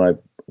 So then I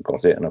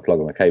got it and I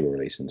plugged my cable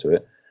release into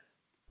it,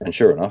 and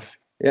sure enough,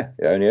 yeah,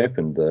 it only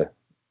opened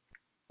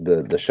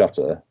the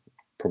shutter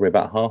probably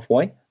about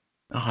halfway.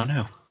 Oh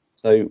no.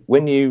 So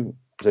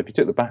if you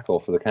took the back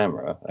off of the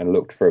camera and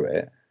looked through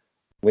it,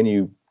 when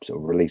you sort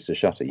of released the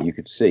shutter, you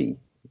could see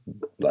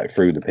like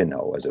through the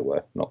pinhole, as it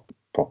were, not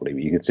properly,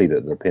 but you could see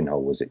that the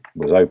pinhole was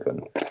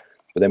open.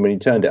 But then when you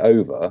turned it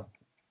over,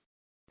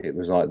 it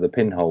was like the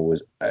pinhole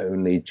was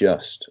only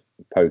just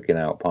poking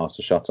out past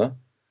the shutter.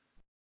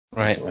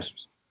 Right. So I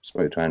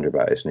spoke to Andrew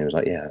about this, and he was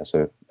like, "Yeah,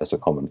 that's a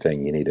common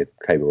thing. You need a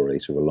cable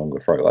release with a longer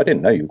throw." I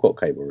didn't know you've got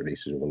cable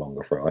releases with a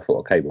longer throw. I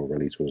thought a cable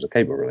release was a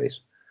cable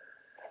release.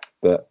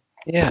 But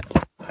yeah,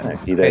 I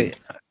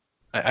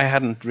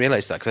hadn't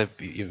realised that, because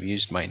you've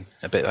used mine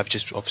a bit. I've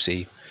just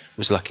obviously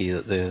was lucky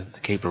that the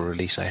cable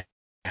release I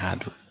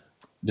had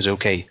was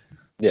okay.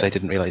 Because I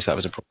didn't realise that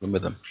was a problem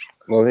with them.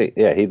 Well,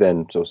 he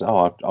then sort of said,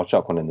 "Oh, I'll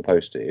chuck one in the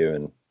post to you,"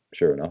 and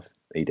sure enough,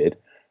 he did.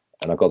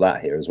 And I got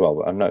that here as well.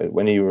 But I know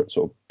when you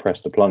sort of press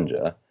the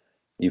plunger,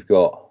 you've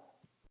got,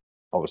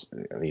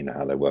 obviously, you know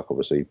how they work.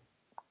 Obviously,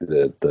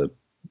 the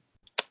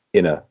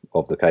inner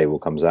of the cable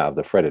comes out of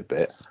the threaded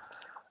bit,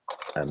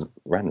 and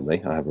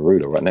randomly, I have a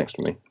ruler right next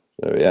to me,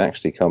 so it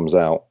actually comes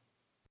out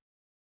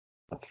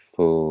a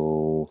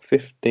full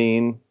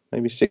 15,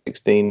 maybe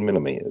 16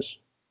 millimeters.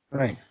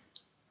 Right.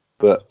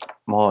 But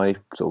my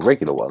sort of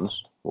regular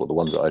ones, or the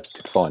ones that I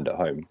could find at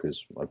home,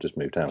 because I've just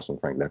moved house and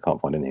frankly I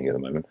can't find anything at the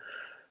moment,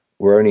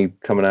 were only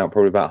coming out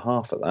probably about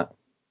half of that,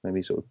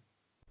 maybe sort of,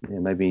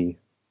 maybe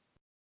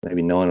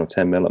 9 or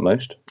 10 mil at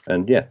most,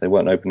 and they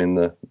weren't opening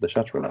the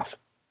shutter enough.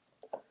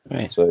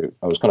 Right. So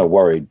I was kind of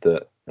worried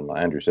that, and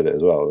like Andrew said it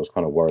as well, I was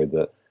kind of worried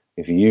that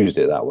if you used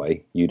it that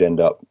way, you'd end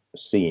up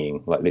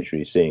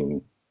literally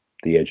seeing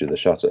the edge of the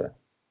shutter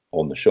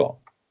on the shot.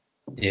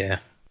 Yeah.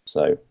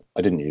 So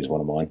I didn't use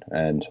one of mine,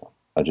 and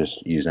I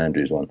just used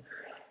Andrew's one.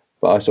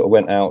 But I sort of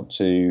went out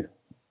to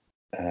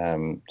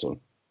sort of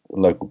a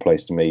local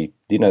place to me.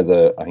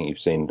 I think you've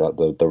seen like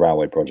the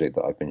railway project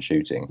that I've been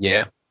shooting.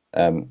 Yeah.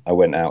 I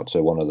went out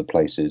to one of the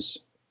places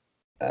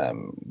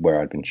where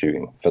I'd been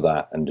shooting for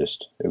that, and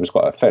it was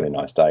quite a fairly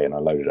nice day, and I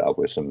loaded it up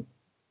with some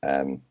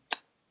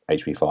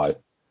HP5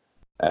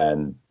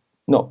 and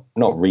not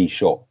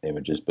reshot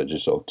images, but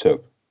just sort of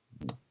took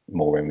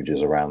more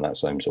images around that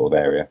same sort of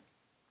area.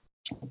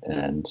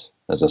 And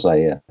as I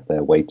say, yeah,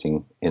 they're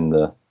waiting in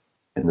the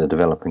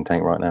developing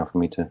tank right now for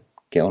me to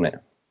get on it.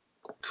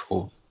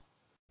 Cool.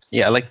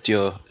 Yeah, I liked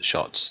your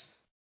shots.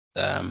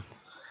 The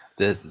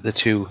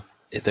two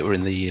that were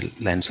in the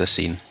lensless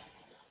scene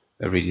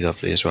are really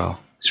lovely as well.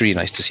 It's really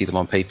nice to see them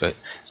on paper.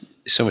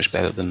 It's so much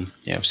better than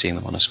seeing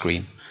them on a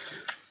screen.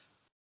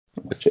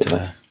 But,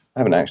 I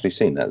haven't actually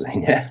seen that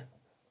scene yet.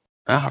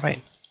 Ah,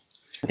 right.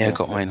 Yeah, I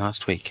got mine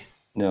last week.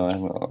 No, I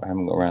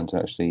haven't got around to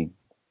actually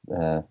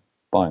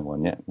buying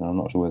one yet. I'm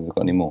not sure whether they've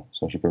got any more,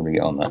 so I should probably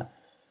get on that.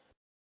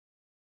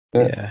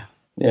 But,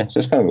 yeah, so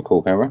it's kind of a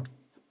cool camera.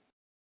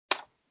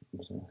 I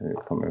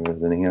can't remember if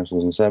there's anything else I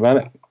was going to say about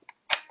it.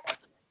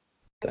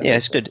 Yeah,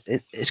 it's good.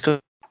 It's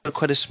got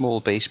quite a small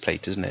base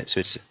plate, isn't it? So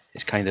it's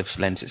kind of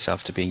lends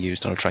itself to being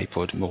used on a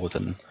tripod more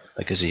than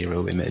like a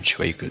zero image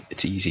where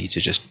it's easy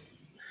to just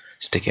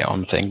stick it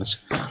on things.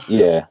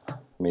 Yeah, I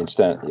mean,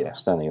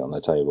 standing on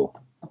the table,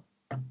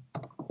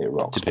 it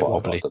rocks it's a bit quite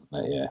wobbly. a lot,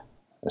 doesn't it? Yeah,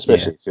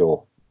 especially if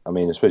you're. I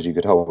mean, I suppose you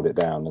could hold it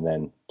down and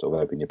then sort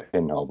of open your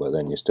pinhole, but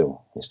then you're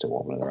still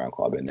wobbling around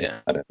quite a bit. Yeah.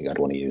 I don't think I'd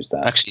want to use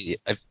that.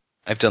 Actually,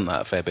 I've done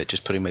that a fair bit,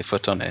 just putting my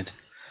foot on it.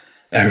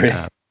 Oh,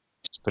 really?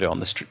 Just put it on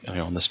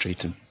the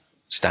street and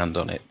stand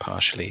on it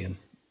partially, and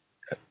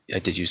I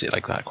did use it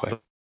like that quite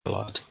a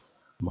lot.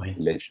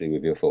 Literally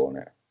with your foot on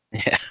it.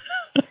 Yeah.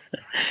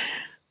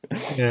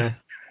 Yeah.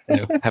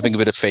 Having a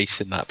bit of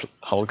faith in that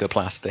Holger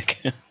plastic.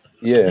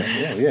 Yeah.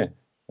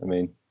 I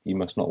mean, you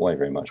must not weigh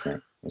very much,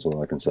 mate. That's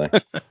all I can say.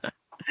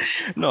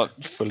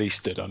 Not fully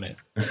stood on it.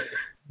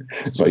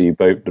 It's like you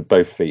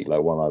both feet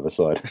like one either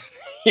side.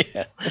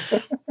 Yeah.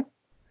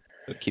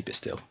 But keep it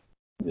still.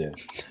 Yeah,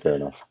 fair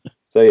enough.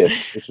 So yeah,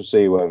 we shall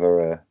see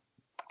whether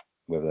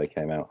they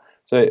came out.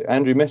 So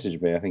Andrew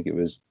messaged me, I think it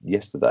was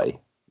yesterday,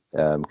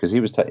 because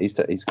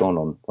he's gone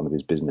on one of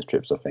his business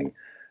trips, I think,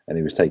 and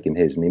he was taking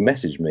his, and he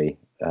messaged me.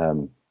 I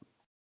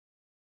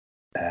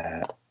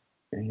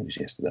think it was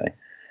yesterday.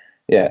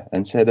 Yeah,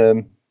 and said,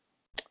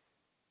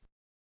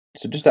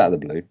 so just out of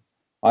the blue,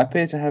 I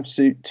appear to have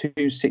two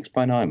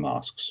 6x9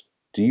 masks.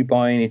 Do you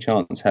by any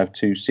chance have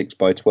two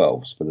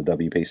 6x12s for the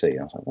WPC?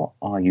 I was like, what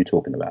are you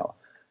talking about?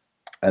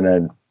 And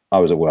then I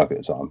was at work at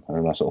the time, and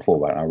then I sort of thought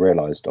about it, and I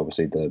realised,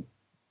 obviously, the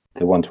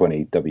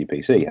 120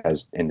 WPC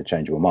has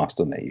interchangeable masks,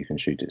 doesn't it? You can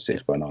shoot it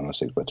 6x9 or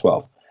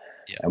 6x12.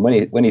 Yeah. And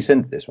when he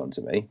sent this one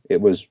to me, it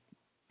was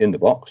in the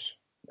box,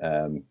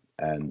 and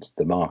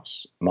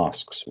the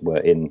masks were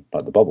in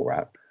like the bubble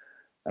wrap,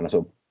 and I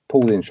sort of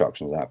pulled the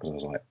instructions out because I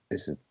was like,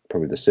 this is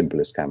probably the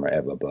simplest camera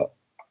ever, but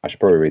I should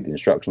probably read the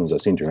instructions. I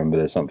seem to remember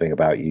there's something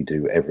about you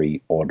do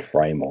every odd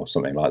frame or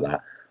something like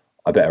that.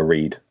 I better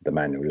read the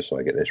manual just so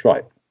I get this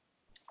right.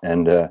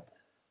 And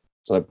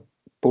so I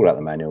pulled out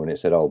the manual, and it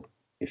said, oh,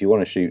 if you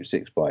want to shoot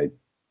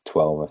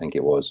 6x12, I think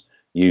it was,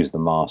 use the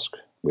mask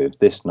with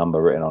this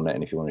number written on it.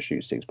 And if you want to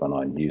shoot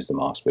 6x9, use the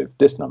mask with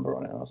this number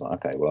on it. And I was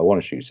like, okay, well, I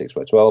want to shoot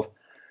 6x12.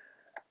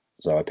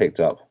 So I picked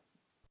up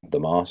the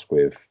mask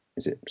with,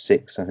 is it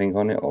 6, I think,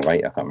 on it, or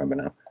 8? I can't remember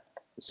now.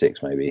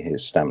 6 maybe.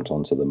 It's stamped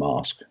onto the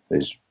mask.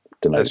 That's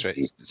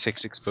right.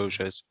 6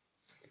 exposures.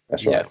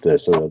 That's right. Yeah.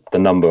 So the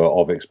number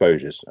of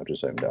exposures, I've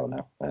just opened it out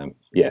now.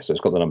 So it's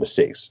got the number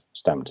 6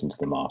 stamped into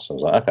the mask. So I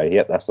was like, okay,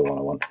 yep, that's the one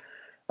I want.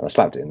 And I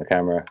slapped it in the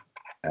camera,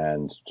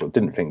 and sort of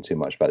didn't think too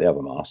much about the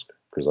other mask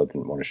because I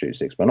didn't want to shoot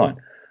 6x9,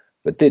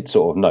 but did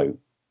sort of note,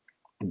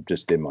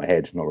 just in my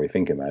head, not really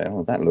thinking about it,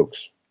 oh, that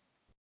looks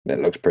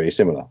pretty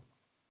similar.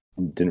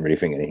 Didn't really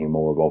think anything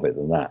more of it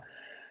than that.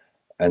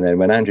 And then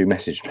when Andrew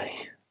messaged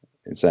me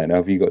and saying, oh,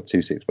 have you got two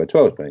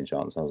 6x12s by any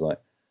chance? I was like,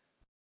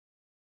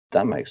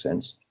 that makes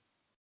sense.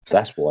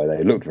 That's why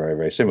they looked very,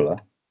 very similar,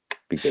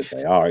 because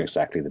they are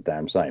exactly the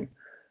damn same.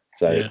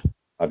 So yeah.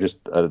 I've just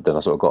then I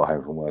sort of got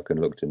home from work and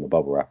looked in the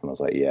bubble wrap, and I was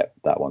like, yeah,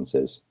 that one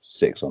says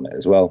 6 on it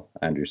as well.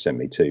 Andrew sent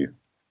me two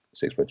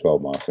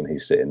 6x12 masks, and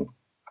he's sitting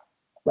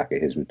back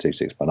at his with two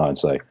 6x9.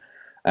 So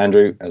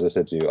Andrew, as I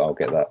said to you, I'll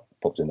get that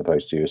popped in the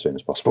post to you as soon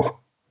as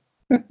possible.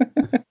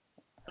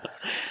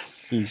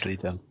 Easily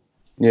done.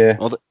 Yeah.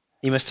 Well,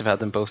 he must have had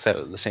them both out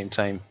at the same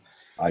time.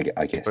 I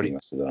guess he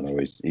must have done.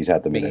 Or he's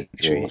had them in a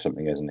drawer or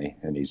something, hasn't he?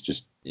 And he's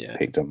just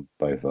picked them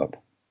both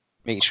up.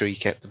 Make sure you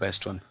kept the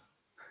best one.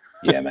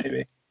 Yeah,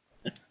 maybe.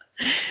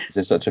 Is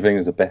there such a thing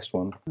as a best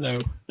one? No.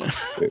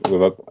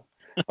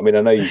 I mean,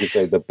 I know you could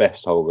say the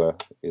best Holger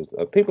is.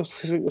 People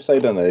say,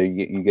 don't they?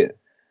 You get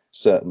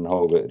certain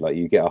Holger, like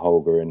you get a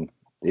Holger and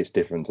it's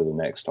different to the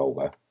next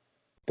Holger,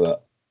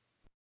 but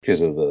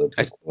because of the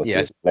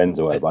lens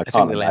or whatever, I can't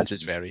think the imagine.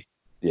 lenses vary.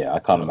 Yeah, I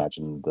can't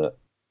imagine that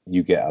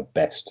you get a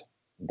best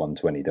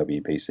 120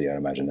 WPC. I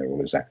imagine they're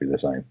all exactly the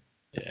same.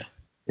 Yeah.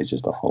 It's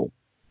just a hole.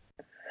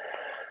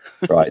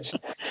 Right.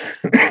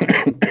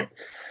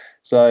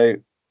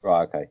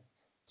 Okay.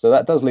 So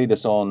that does lead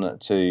us on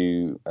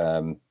to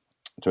an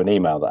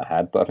email that I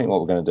had. But I think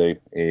what we're going to do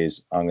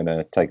is I'm going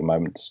to take a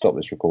moment to stop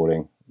this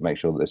recording, make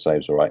sure that this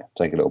saves all right,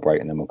 take a little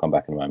break, and then we'll come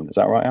back in a moment. Is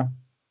that right, Al?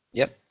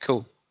 Yep.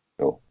 Cool.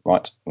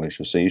 Right. We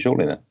shall see you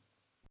shortly then.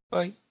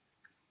 Bye.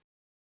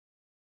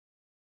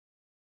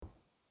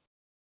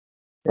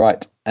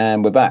 Right,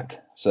 and we're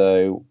back.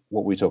 So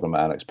what were we talking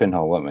about, Alex?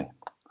 Pinhole, weren't we?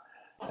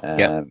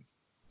 Yeah.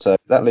 So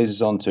that leads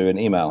us on to an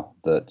email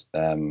that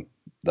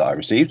that I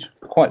received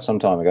quite some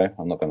time ago.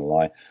 I'm not going to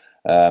lie,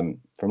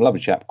 from a lovely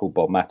chap called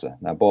Bob Matter.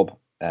 Now Bob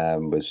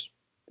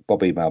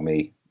emailed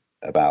me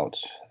about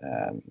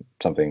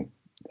something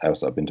else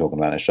that I've been talking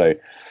about in a show,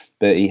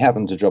 but he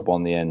happened to drop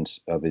on the end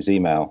of his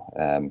email,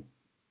 and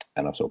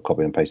I've sort of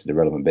copied and pasted the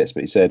relevant bits.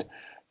 But he said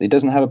that he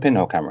doesn't have a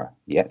pinhole camera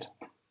yet,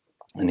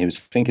 and he was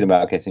thinking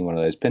about getting one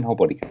of those pinhole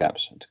body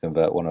caps to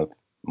convert one of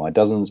my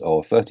dozens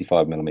of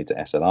 35mm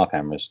SLR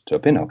cameras to a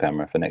pinhole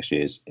camera for next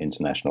year's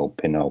International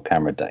Pinhole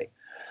Camera Day.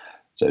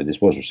 So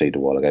this was received a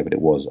while ago, but it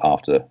was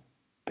after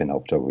Pinhole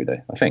Photography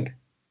Day, I think.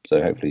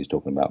 So hopefully he's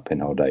talking about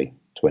Pinhole Day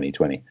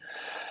 2020.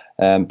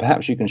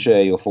 Perhaps you can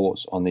share your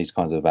thoughts on these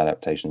kinds of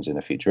adaptations in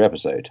a future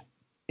episode.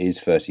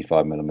 Is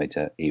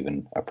 35mm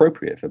even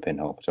appropriate for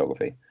pinhole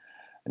photography?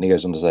 And he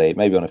goes on to say,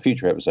 maybe on a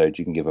future episode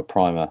you can give a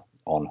primer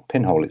on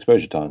pinhole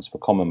exposure times for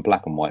common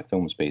black and white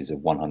film speeds of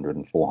 100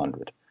 and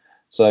 400.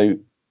 So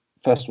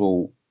first of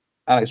all,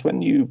 Alex,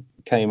 when you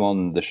came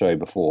on the show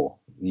before,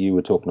 you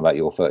were talking about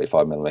your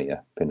 35mm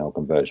pinhole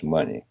conversion,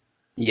 weren't you?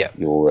 Yeah.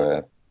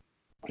 Your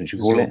what did you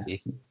call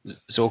it?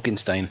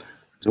 Zorkenstein.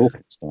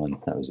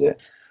 Zorkenstein, that was it.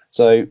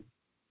 So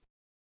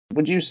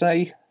would you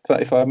say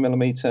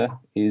 35mm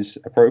is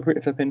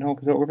appropriate for pinhole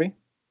photography?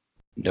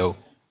 No,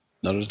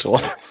 not at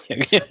all.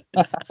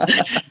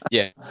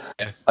 Yeah.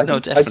 No,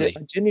 definitely.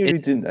 I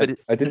genuinely didn't.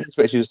 I didn't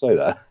expect you to say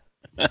that.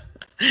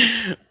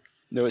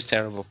 No, it's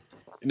terrible.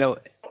 No,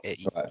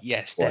 Right.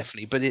 yes,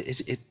 definitely. But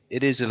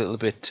it is a little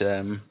bit.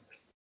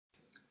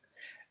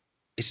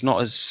 It's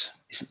not as.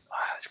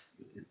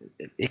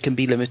 It can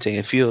be limiting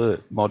if you're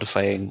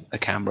modifying a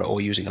camera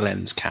or using a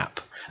lens cap,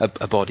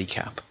 a body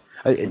cap.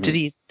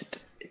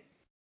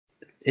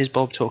 Is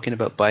Bob talking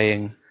about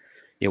buying,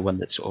 one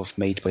that's sort of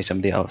made by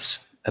somebody else,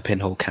 a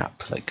pinhole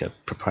cap, like a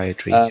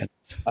proprietary?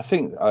 I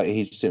think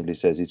he simply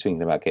says he's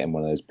thinking about getting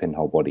one of those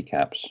pinhole body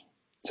caps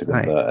to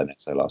convert an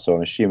SLR. So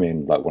I'm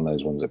assuming like one of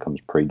those ones that comes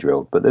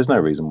pre-drilled, but there's no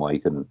reason why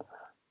you couldn't.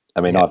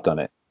 I mean, I've done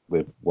it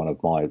with one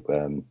of my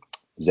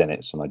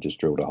Zeniths, and I just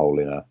drilled a hole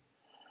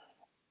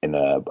in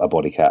a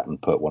body cap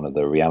and put one of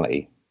the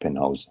reality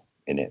pinholes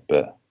in it.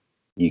 But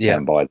you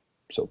can buy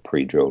sort of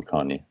pre-drilled,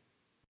 can't you?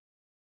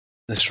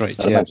 That's right.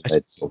 I imagine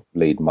they'd sort of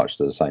lead much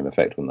to the same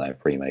effect when they have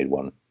pre-made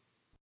one.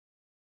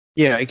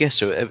 Yeah, I guess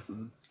so.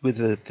 With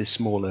the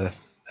smaller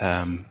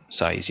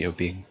size,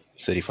 being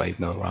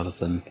 35mm rather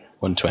than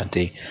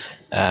 120,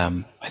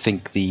 I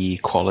think the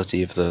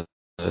quality of the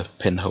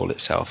pinhole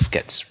itself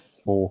gets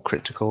more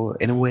critical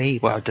in a way.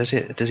 Well, does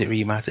it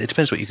really matter? It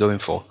depends what you're going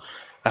for.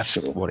 That's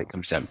what it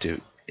comes down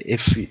to.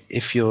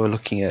 If you're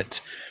looking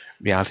at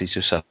reality so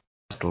subtle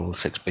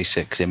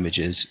 6x6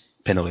 images,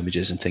 pinhole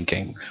images, and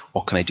thinking,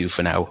 what can I do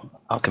for now?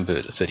 I'll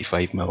convert a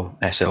 35mm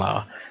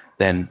SLR.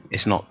 Then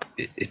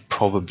it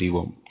probably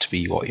won't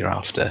be what you're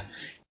after,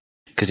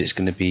 because it's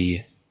going to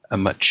be a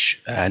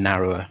much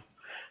narrower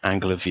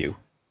angle of view,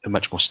 a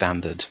much more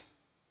standard.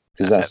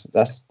 Because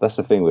that's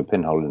the thing with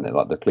pinhole, isn't it?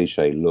 Like the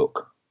cliche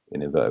look,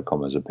 in inverted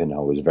commas, of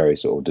pinhole is very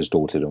sort of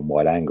distorted and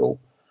wide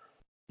angle,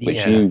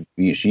 which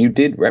you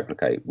did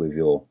replicate with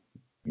your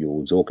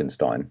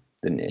Zorkenstein,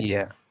 didn't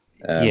you?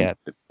 Yeah.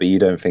 But you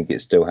don't think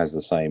it still has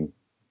the same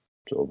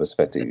sort of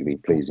aesthetically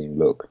pleasing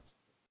look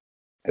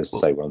as,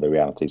 say, one of the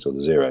realities or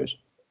the zeros?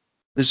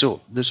 The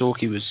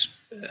Zorky was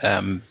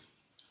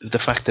the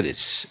fact that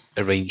it's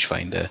a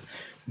rangefinder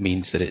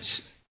means that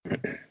it's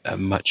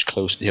much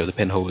closer. The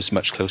pinhole was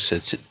much closer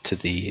to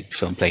the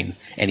film plane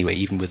anyway,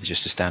 even with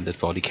just a standard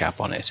body cap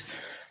on it.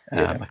 I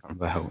can't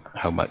remember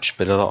how much,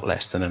 but a lot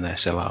less than an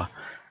SLR.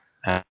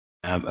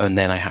 And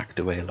then I hacked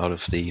away a lot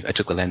of I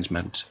took the lens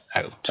mount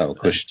out. Oh, of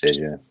course you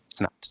did, yeah.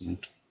 Snapped and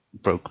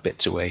broke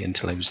bits away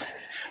until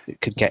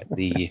could get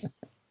the.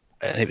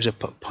 It was a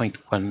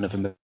 0.1 of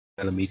a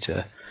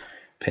millimeter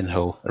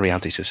pinhole, a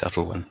reality so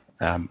subtle one.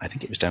 I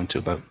think it was down to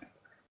about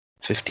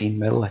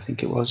 15mm. I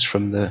think it was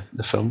from the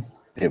film.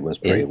 It was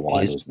pretty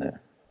wide, wasn't it?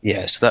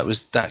 Yeah, so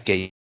that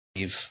gave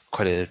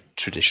quite a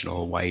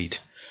traditional wide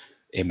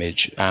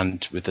image,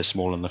 and with a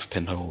small enough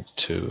pinhole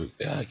to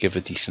give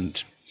a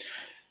decent,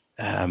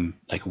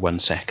 like 1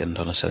 second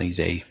on a sunny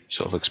day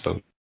sort of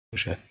exposure.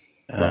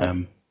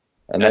 Right.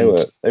 And they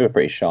were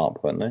pretty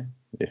sharp, weren't they?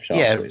 If sharp,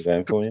 what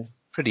you're going for,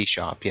 pretty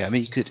sharp. Yeah, I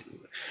mean, you could,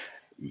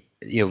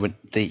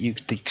 you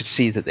could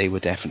see that they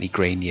were definitely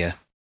grainier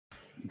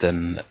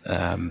than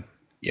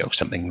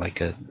something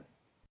like a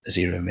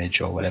zero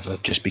image or whatever,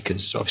 just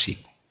because obviously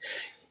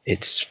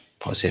it's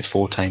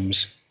 4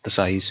 times the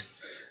size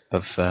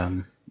of.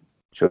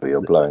 Sure,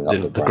 you're blowing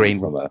up the grain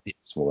from a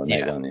smaller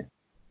neg, aren't you?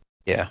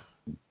 Yeah.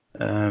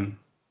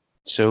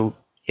 So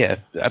yeah,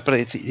 but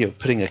I think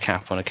putting a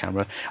cap on a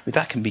camera, I mean,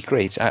 that can be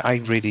great. I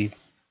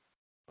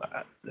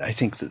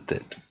think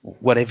that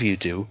whatever you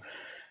do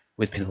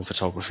with pinhole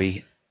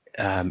photography,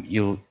 I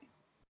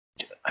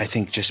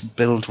think just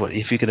build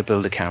if you're going to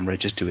build a camera,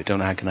 just do it.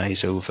 Don't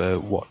agonize over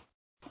what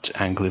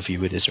angle of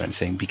view it is or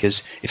anything,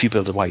 because if you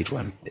build a wide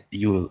one,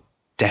 you will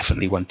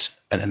definitely want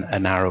a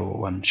narrower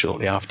one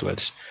shortly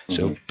afterwards.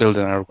 So build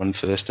a narrow one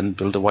first and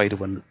build a wider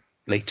one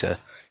later.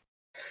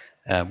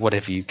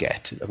 Whatever you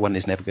get, one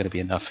is never going to be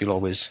enough. You'll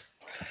always,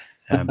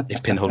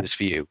 if pinhole is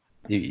for you,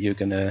 you're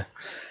going to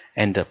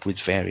end up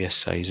with various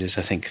sizes.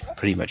 I think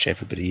pretty much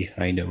everybody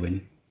I know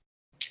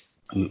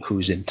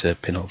who's into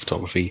pinhole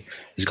photography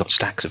has got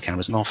stacks of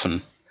cameras, and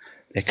often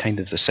they're kind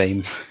of the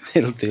same.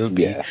 They'll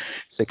be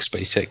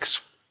 6x6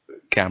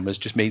 cameras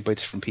just made by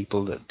different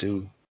people that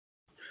do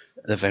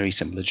a very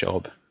similar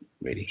job,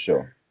 really.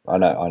 Sure. I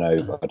know. I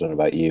don't know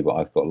about you, but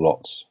I've got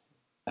lots,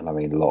 and I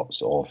mean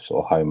lots of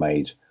sort of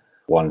homemade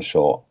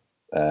one-shot,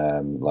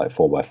 like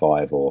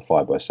 4x5 or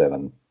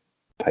 5x7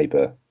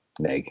 paper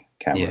neg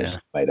cameras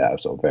made out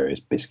of sort of various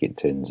biscuit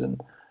tins,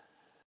 and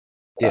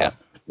like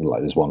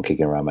there's one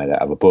kicking around made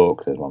out of a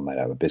book, there's one made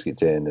out of a biscuit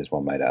tin, there's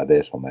one made out of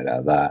this, one made out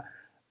of that,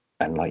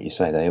 and like you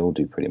say, they all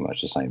do pretty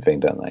much the same thing,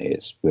 don't they?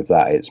 It's with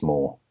that, it's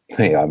more,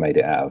 I made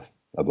it out of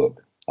a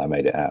book, I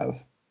made it out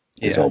of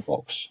this old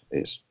box.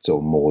 It's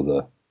sort of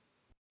more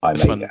I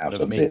made it out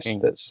of this.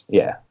 That's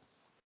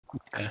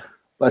But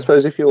I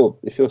suppose if you're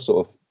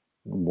sort of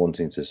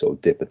wanting to sort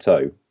of dip a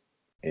toe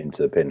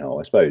into the pinhole,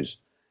 I suppose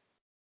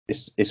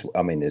it's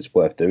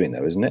worth doing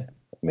though, isn't it?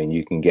 I mean,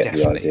 you can get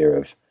the idea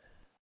of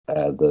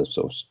the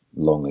sort of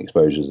long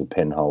exposures of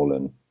pinhole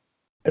and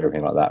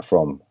everything like that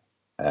from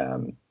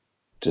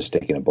just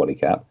sticking a body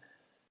cap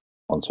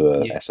onto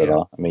a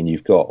SLR. I mean,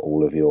 you've got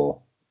all of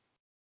your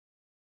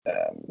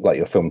like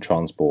your film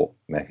transport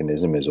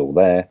mechanism is all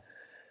there,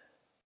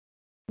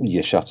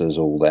 your shutter's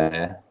all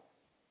there.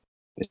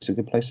 It's a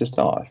good place to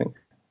start, I think.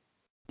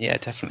 Yeah,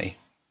 definitely,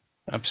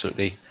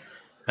 absolutely,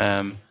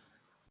 and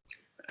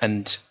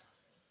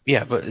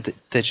yeah, but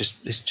it's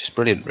just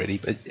brilliant, really.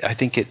 But I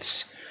think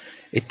it's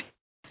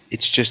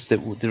just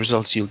that the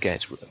results you'll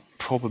get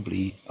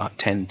probably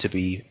tend to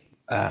be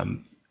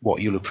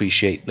what you'll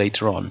appreciate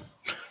later on,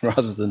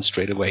 rather than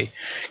straight away.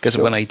 Because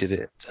when I did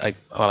it,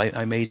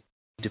 I made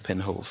a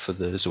pinhole for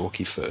the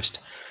Zorky first,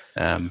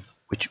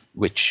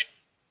 which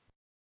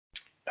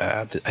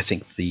I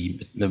think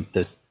the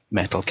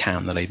metal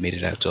can that I'd made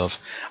it out of,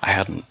 I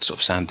hadn't sort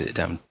of sanded it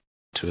down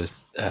to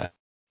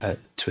a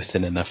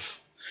thin enough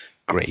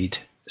grade,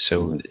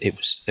 so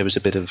there was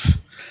a bit of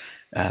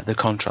the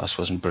contrast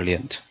wasn't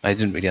brilliant. I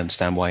didn't really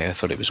understand why. I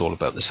thought it was all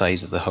about the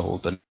size of the hole,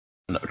 but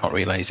not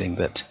realizing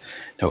that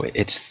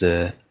it's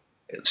the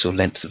sort of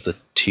length of the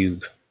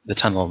tube, the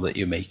tunnel that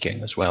you're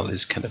making as well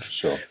is kind of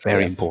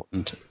very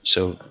important.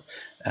 So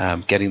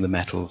getting the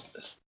metal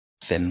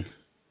thin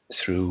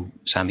through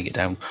sanding it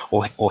down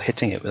or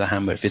hitting it with a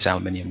hammer. If it's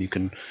aluminium, you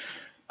can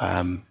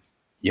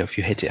if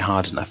you hit it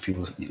hard enough,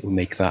 you'll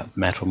make that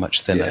metal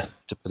much thinner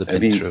to put the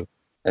pin through.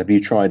 Have you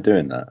tried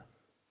doing that?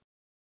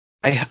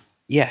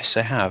 Yes,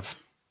 I have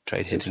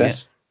tried hitting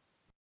it.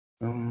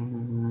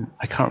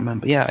 I can't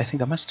remember. Yeah, I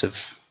think I must have.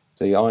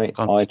 See,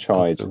 I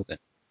tried.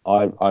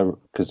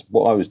 Because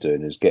what I was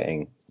doing is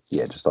getting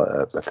just like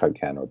a Coke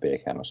can or a beer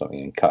can or something,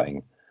 and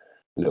cutting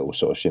little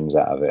sort of shims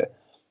out of it,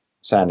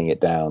 sanding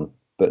it down,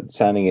 but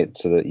sanding it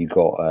so that you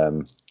got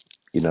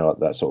like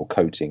that sort of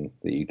coating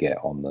that you get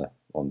on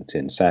the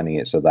tin, sanding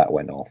it so that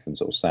went off, and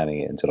sort of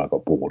sanding it until I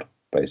got bored,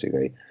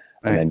 basically,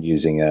 and then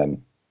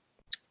using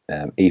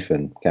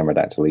Ethan, camera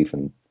dactyl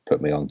Ethan,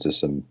 put me onto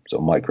some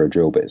sort of micro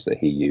drill bits that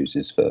he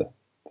uses for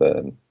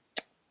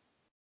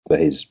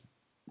his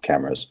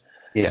cameras.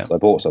 Yeah. So I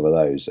bought some of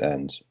those,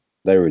 and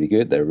they're really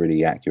good. They're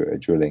really accurate at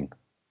drilling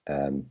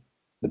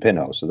the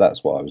pinhole. So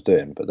that's what I was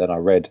doing. But then I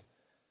read,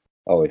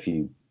 if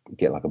you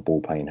get like a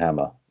ball peen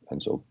hammer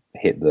and sort of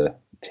hit the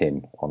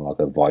tin on like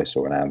a vise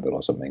or an anvil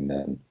or something,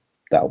 then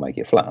that'll make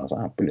it flat. I was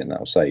like, brilliant,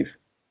 that'll save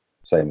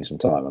me some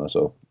time. And I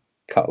sort of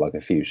cut like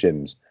a few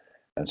shims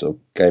and sort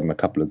of gave them a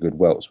couple of good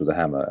welts with a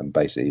hammer, and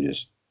basically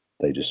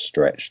they just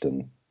stretched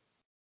and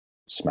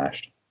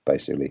smashed,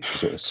 basically,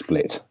 sort of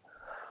split.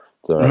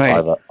 So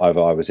either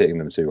I was hitting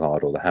them too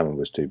hard or the hammer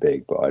was too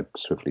big, but I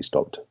swiftly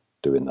stopped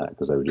doing that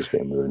because they were just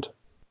getting ruined.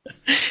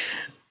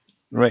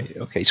 Right.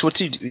 Okay. So what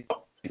did you do?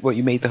 What,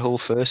 you made the hole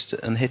first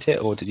and hit it,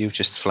 or did you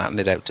just flatten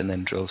it out and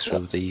then drill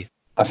through the?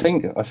 I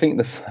think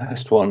the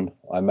first one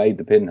I made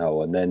the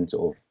pinhole and then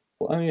sort of,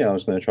 I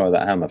was going to try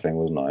that hammer thing,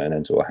 wasn't I? And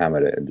then sort of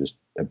hammered it and just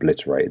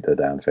obliterated the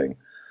damn thing.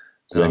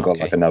 So then got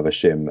like another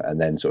shim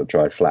and then sort of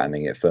tried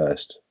flattening it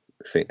first,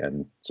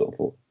 and sort of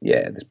thought,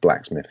 this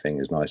blacksmith thing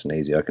is nice and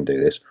easy. I can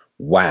do this.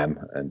 Wham!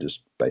 And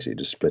just basically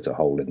just split a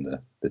hole in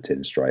the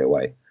tin straight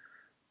away.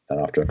 And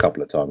after a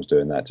couple of times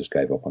doing that, just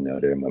gave up on the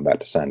idea and went back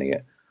to sanding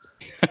it.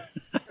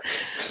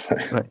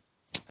 So,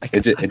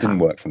 it didn't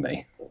work for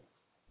me.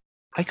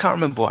 I can't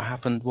remember what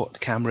happened, what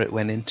camera it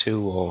went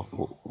into, or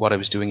what I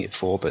was doing it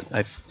for. But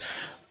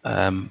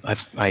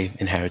I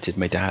inherited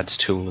my dad's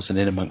tools, and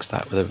in amongst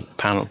that were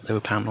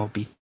panel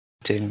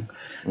beating,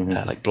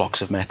 like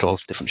blocks of metal,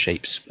 different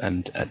shapes,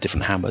 and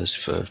different hammers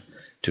for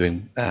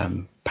doing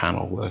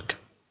panel work.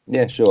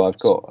 Yeah, sure. I've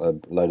got a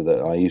load of that.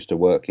 I used to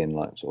work in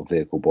like sort of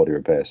vehicle body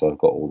repair, so I've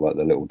got all like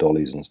the little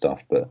dollies and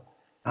stuff. But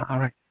all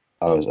right.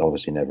 I was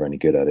obviously never any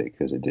good at it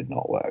because it did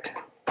not work.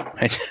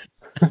 Right.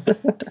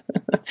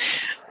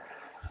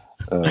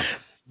 Oh,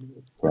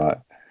 right.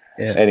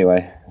 Yeah.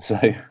 Anyway, so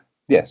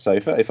yeah, so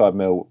 35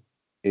 mil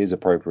is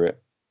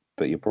appropriate,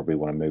 but you probably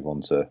want to move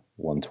on to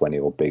 120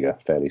 or bigger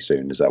fairly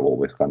soon. Is that what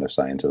we're kind of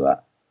saying to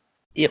that?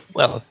 Yeah.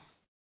 Well,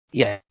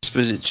 yeah. I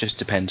suppose it just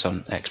depends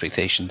on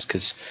expectations,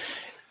 because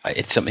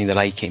it's something that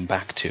I came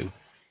back to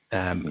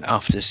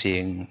after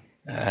seeing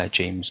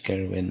James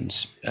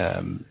Gerwin's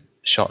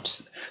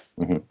shots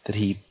Mm-hmm. that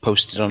he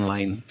posted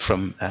online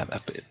from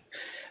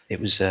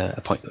it was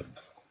a point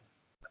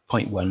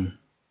 0.1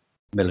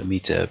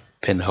 millimeter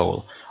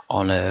pinhole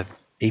on a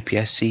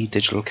APS-C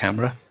digital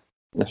camera.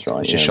 That's It right.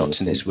 was Yeah, just I remember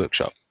shots in seeing. his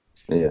workshop.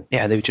 Yeah.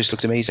 Yeah, they just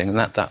looked amazing, and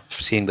that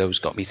seeing those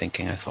got me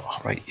thinking. I thought,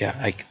 oh, right, yeah,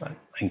 I can,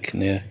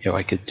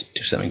 I could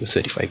do something with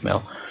 35 mil.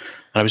 And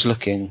I was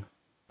looking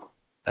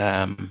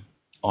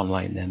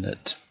online then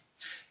at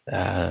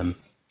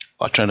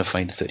trying to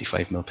find a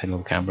 35 mil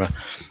pinhole camera,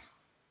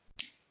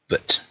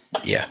 but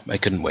yeah, I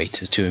couldn't wait.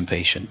 I was too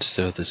impatient.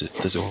 So there's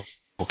a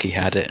he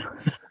had it.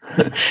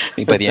 I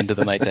think by the end of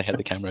the night, I had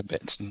the camera in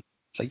bits, and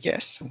it's like,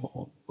 yes,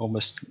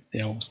 almost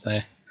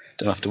there.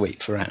 Don't have to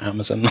wait for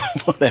Amazon or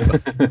whatever.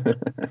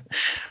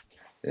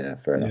 Yeah,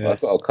 fair enough. Yeah.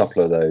 I've got a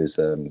couple of those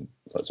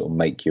like sort of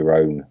make your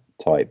own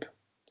type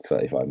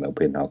 35 mil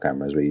pinhole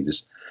cameras where you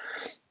just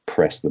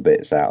press the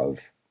bits out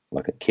of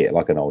like a kit,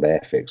 like an old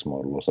Airfix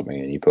model or something,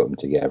 and you put them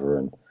together,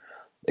 and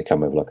they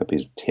come with like a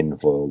piece of tin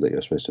foil that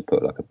you're supposed to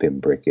put like a pin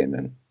brick in,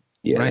 and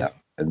yeah, Right.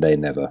 and they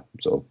never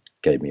sort of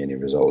gave me any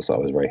results that I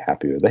was very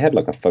happy with. They had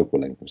like a focal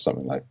length of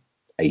something like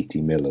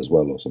 80 mil as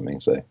well or something,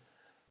 so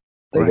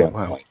they Right. weren't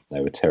Wow.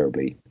 they were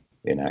terribly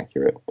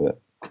inaccurate, but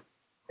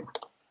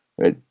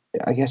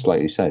I guess,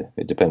 like you said,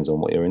 it depends on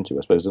what you're into,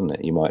 I suppose, doesn't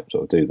it? You might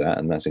sort of do that,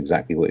 and that's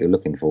exactly what you're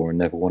looking for, and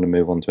never want to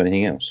move on to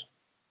anything else.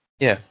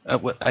 Yeah.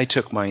 I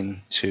took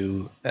mine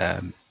to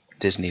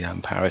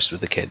Disneyland Paris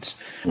with the kids,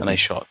 and I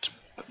shot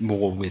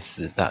more with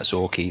that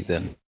Zorky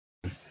than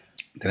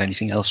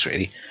anything else,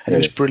 really. And it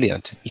was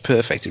brilliant. It was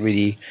perfect. It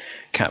really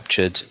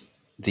captured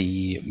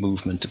the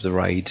movement of the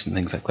rides and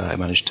things like that. I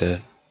managed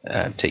to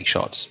take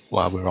shots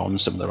while we were on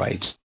some of the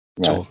rides,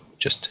 Right. or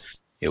just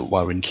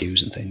while we're in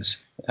queues and things.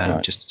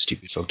 Right. Just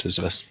stupid photos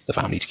of us, the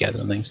family together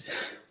and things.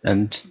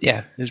 And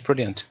yeah, it was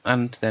brilliant.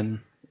 And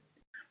then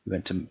we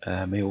went to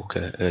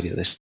Mallorca earlier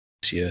this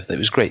year. It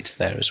was great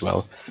there as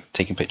well,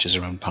 taking pictures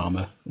around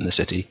Palma in the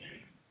city.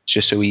 It's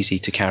just so easy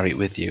to carry it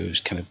with you. It was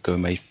kind of go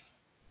in my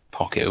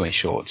pocket or my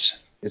shorts.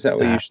 Is that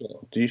where you shot?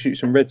 Did you shoot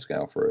some red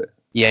scale for it?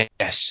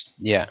 Yes,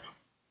 yeah,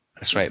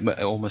 that's right.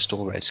 Almost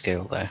all red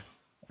scale there.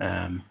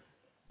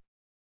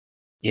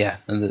 Yeah,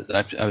 and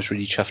I was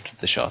really chuffed with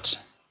the shots.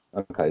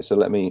 Okay, so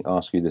let me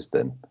ask you this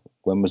then.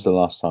 When was the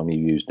last time you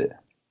used it?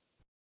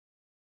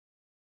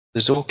 The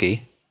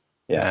Zorky.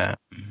 Yeah.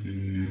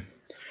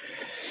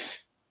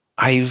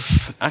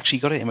 I've actually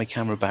got it in my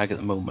camera bag at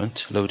the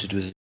moment, loaded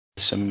with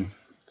some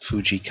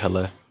Fuji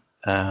color.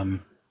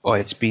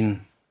 It's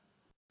been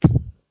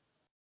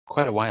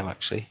quite a while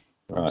actually.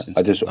 Right.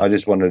 I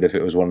just wondered if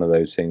it was one of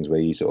those things where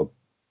you sort of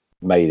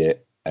made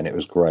it and it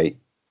was great,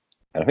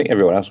 and I think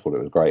everyone else thought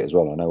it was great as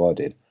well. I know I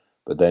did,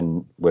 but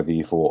then whether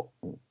you thought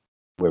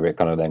whether it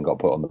kind of then got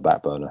put on the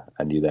back burner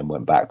and you then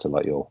went back to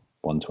like your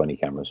 120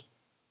 cameras,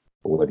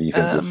 or whether you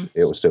think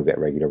it will still get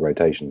regular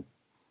rotation.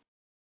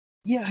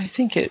 Yeah, I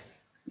think it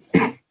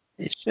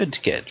should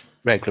get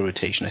regular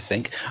rotation. I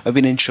think I've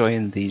been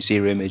enjoying the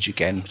Zero Image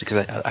again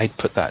because I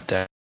put that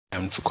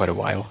down for quite a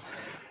while,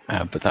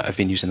 but I've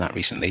been using that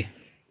recently,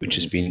 which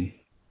has been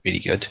really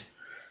good.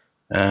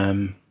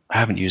 I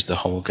haven't used the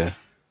Holga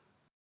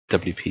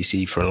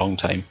WPC for a long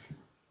time.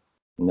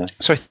 No.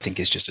 So I think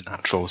it's just a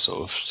natural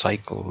sort of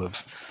cycle of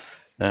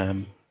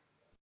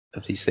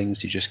these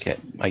things.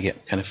 I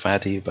get kind of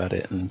faddy about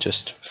it and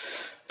just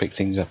pick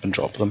things up and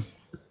drop them.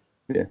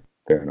 Yeah,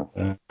 fair enough.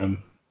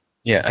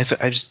 Yeah,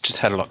 I've just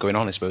had a lot going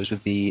on, I suppose.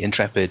 With the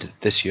Intrepid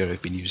this year,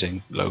 I've been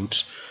using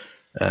loads.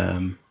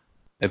 I've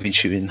been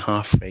shooting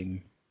half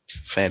frame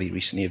fairly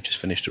recently. I've just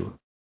finished a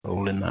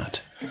roll in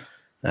that.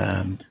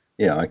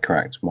 Yeah, I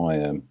cracked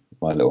my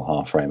my little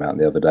half frame out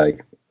the other day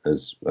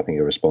as I think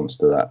a response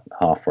to that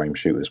half frame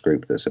shooters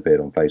group that's appeared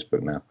on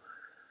Facebook now.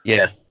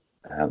 Yeah.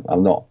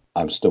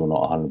 I'm still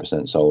not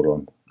 100%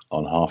 sold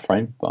on half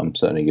frame, but I'm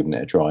certainly giving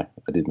it a try.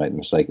 I did make the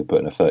mistake of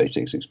putting a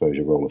 36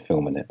 exposure roll of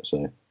film in it,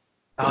 so.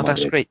 Oh,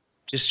 that's great.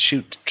 Just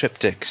shoot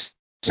triptychs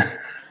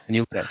and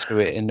you'll get through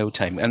it in no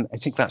time. And I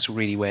think that's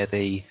really where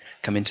they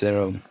come into their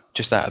own.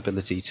 Just that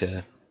ability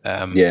to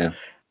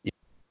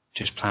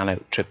just plan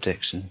out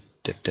triptychs and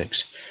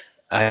diptychs.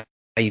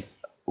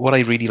 What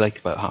I really like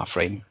about half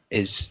frame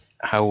is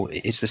how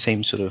it's the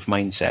same sort of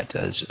mindset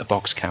as a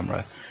box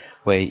camera,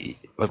 where,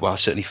 well,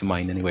 certainly for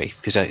mine anyway,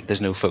 because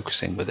there's no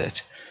focusing with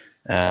it.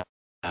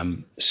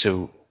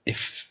 So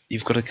if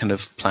you've got to kind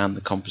of plan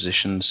the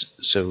compositions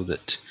so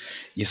that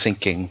you're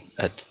thinking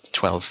at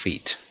 12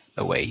 feet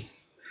away,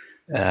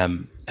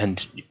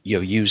 and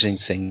you're using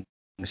things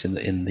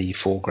in the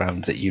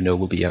foreground that you know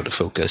will be out of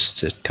focus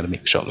to kind of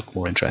make the shot look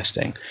more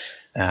interesting,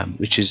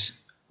 which is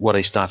what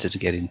I started to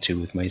get into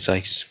with my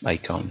Zeiss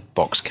Icon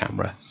box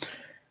camera.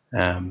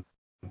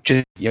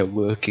 just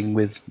working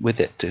with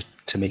it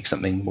to make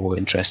something more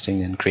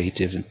interesting and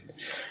creative.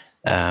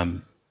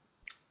 And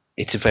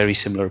it's a very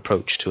similar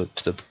approach to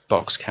the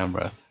box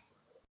camera,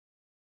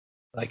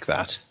 like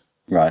that.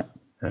 Right.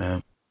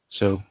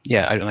 So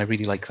yeah, I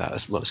really like that.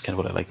 That's kind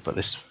of what I like about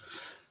this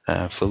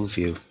full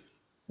view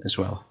as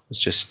well.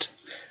 It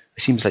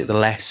seems like the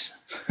less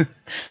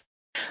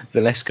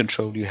the less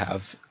control you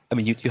have. I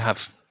mean, you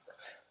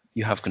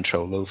have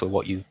control over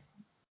what you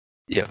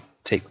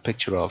take a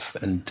picture of,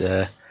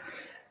 and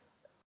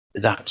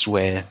that's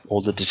where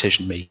all the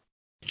decision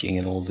making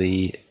and all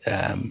the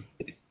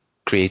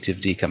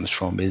creativity comes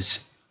from. Is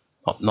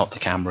not the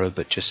camera,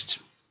 but just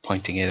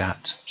pointing it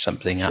at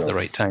something at the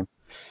right time.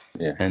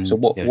 Yeah. And so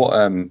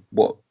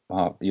what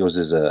yours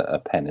is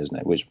a pen, isn't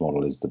it? Which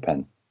model is the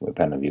pen? What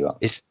pen have you got?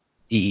 It's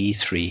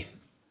EE3.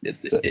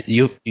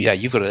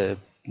 You've got a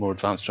more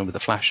advanced one with the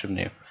flash, haven't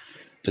you?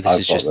 But this I've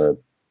is got just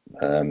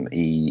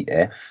the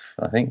EF,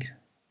 I think.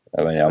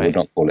 I mean, I would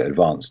not call it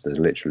advanced. There's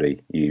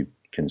literally, you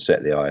can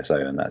set the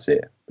ISO and that's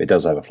it. It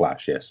does have a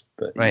flash, yes,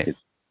 but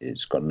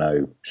it's got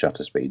no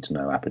shutter speeds,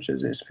 no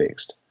apertures. It's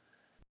fixed.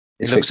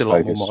 It looks a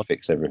lot more modern.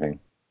 Fixed everything.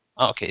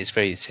 Oh, okay, it's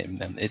very same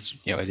then. It's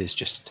it is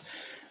just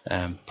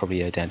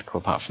probably identical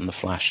apart from the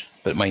flash.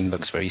 But mine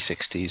looks very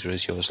 60s,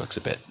 whereas yours looks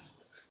a bit.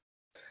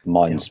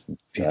 Mine's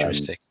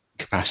futuristic.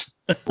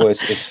 Well,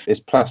 it's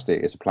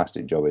plastic. It's a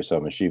plastic jobby, so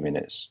I'm assuming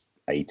it's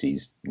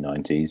 80s,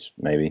 90s,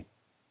 maybe.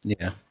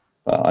 Yeah.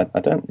 But I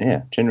don't.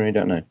 Yeah, generally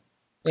don't know.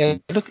 Yeah,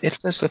 it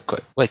does look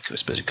quite. Well, I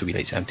suppose it could be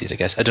late 70s. I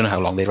guess I don't know how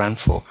long they ran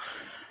for.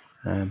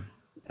 Some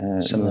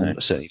of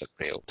them certainly look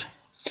pretty old.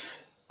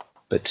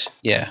 But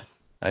yeah,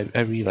 I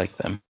really like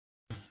them.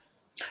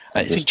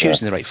 I think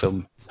choosing the right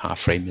film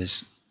half frame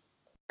is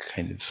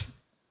kind of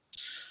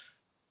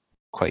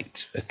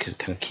quite a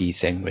kind of key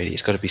thing, really.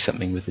 It's got to be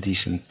something with a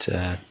decent,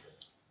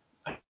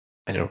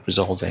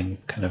 resolving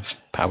kind of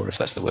power, if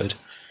that's the word.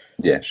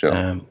 Yeah, sure.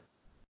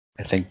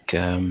 I think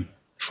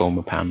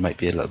Former Pan might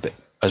be a little bit,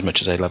 as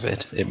much as I love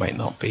it, it might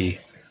not be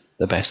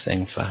the best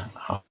thing for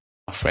half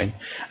frame.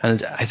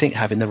 And I think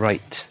having the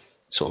right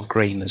sort of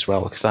grain as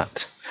well, because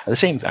that, and the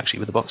same actually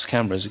with the box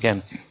cameras,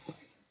 again,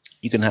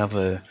 you can have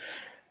a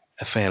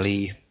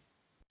fairly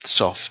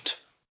soft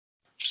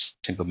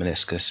single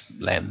meniscus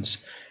lens,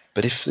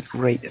 but if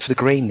the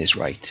grain is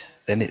right,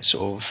 then it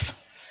sort of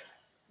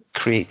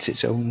creates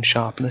its own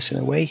sharpness in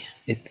a way.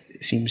 It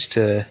seems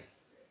to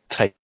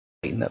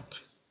tighten up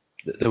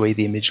the way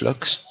the image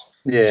looks.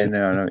 Yeah,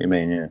 no, I know what you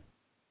mean.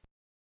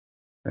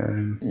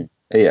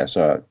 Yeah.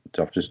 So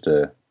I've just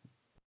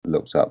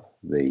looked up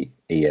the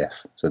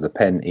EF. So the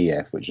pen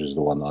EF, which is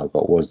the one that I've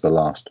got, was the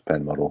last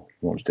pen model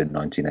launched in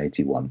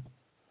 1981.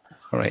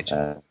 All right.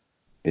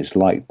 It's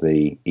like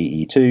the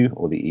EE2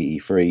 or the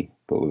EE3,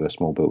 but with a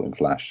small built-in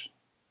flash,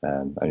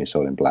 only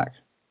sold in black.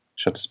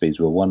 Shutter speeds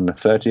were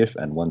 1/30th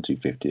and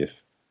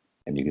 1/250th,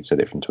 and you could set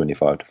it from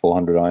 25 to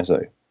 400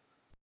 ISO.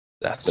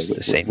 That's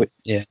the same.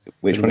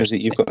 Which one is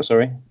it you've got?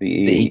 Sorry,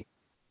 the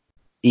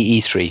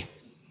EE3.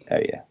 Oh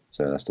yeah,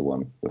 so that's the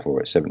one before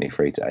it,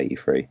 73 to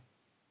 83.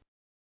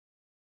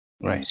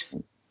 Right.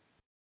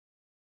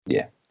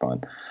 Yeah,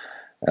 fine.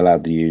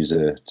 Allowed the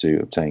user to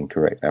obtain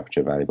correct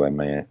aperture value by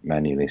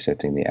manually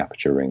setting the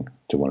aperture ring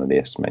to one of the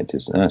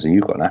estimators. So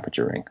you've got an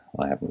aperture ring.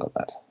 I haven't got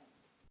that.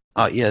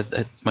 Yeah,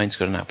 mine's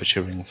got an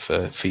aperture ring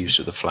for use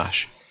with the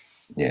flash.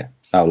 Yeah.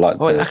 like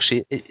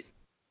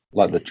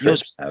the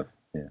trips have.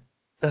 Yeah.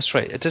 That's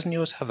right. Doesn't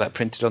yours have that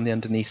printed on the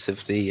underneath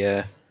of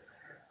the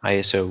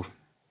ISO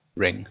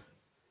ring?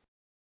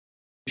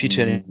 If you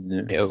turn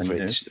it over,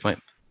 it might.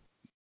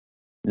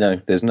 No,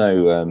 there's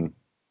no.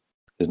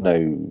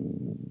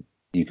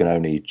 You can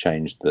only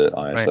change the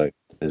ISO. Right.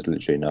 There's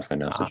literally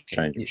nothing else to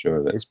change. I'm sure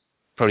of it. It's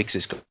probably because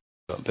it's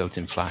got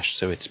built-in flash,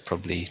 so it's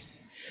probably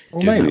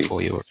doing that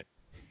for you.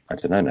 I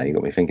don't know. Now you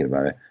got me thinking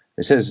about it.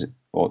 It says,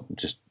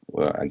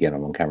 again,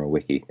 I'm on Camera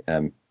Wiki.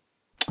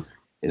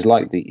 It's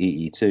like the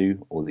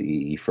EE2 or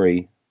the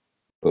EE3,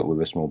 but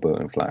with a small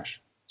built-in flash.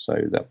 So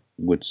that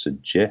would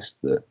suggest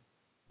that.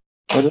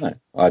 I don't know.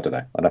 I'd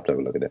have to have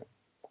a look at it.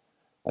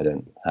 I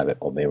don't have it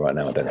on me right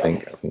now. I don't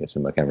think. I think it's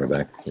in my camera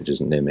bag, which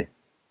isn't near me.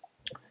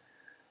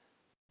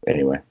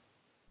 Anyway.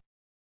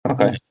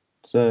 Okay.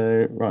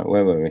 So right,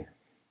 where were we?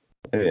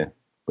 Oh yeah,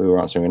 we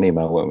were answering an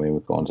email, weren't we?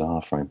 We've got onto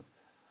half frame.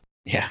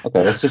 Yeah.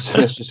 Okay. Let's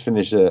just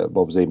finish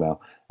Bob's email.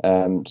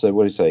 So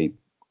what do you say?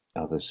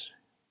 Others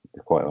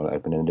quite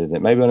open-ended, isn't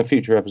it? Maybe on a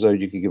future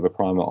episode you could give a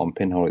primer on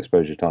pinhole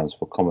exposure times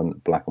for common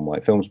black and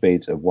white film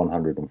speeds of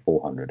 100 and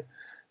 400.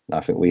 Now,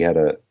 I think we had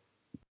a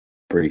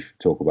brief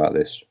talk about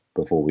this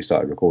before we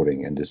started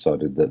recording and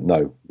decided that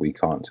no, we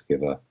can't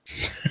give a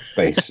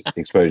base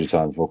exposure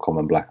time for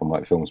common black and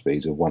white film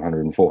speeds of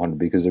 100 and 400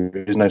 because there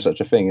is no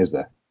such a thing, is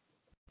there?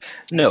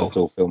 No. Not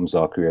all films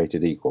are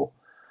created equal.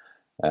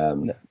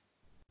 No.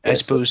 I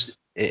suppose,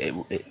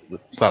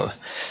 well,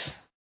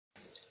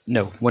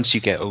 no, once you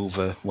get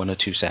over 1 or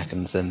 2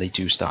 seconds, then they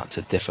do start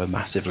to differ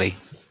massively.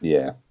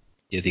 Yeah.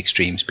 The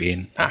extremes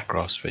being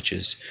acros, which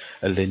is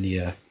a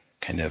linear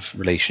kind of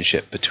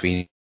relationship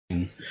between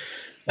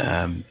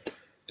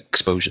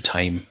exposure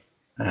time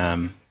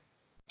And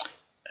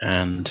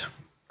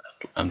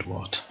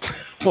what?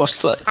 What's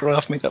that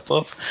graph made up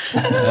of?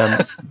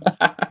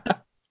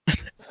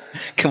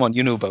 Come on,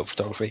 you know about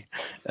photography.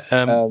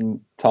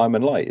 Time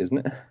and light, isn't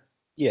it?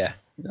 Yeah,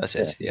 that's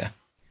it. Yeah.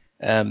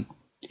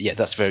 Yeah,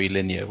 that's very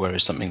linear.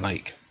 Whereas something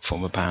like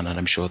Form a Pan, and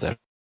I'm sure there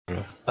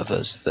are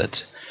others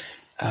that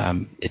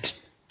it's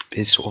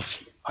sort of,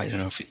 I don't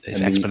know if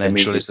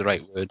exponential is the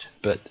right word,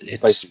 but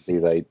it's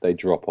basically they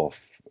drop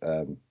off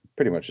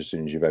pretty much as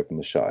soon as you've opened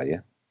the shutter.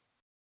 Yeah.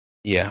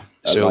 Yeah.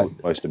 So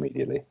like most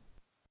immediately.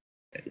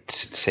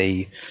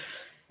 Say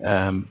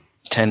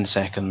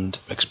 10-second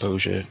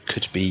exposure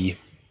could be,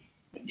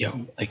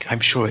 like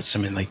I'm sure it's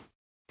something like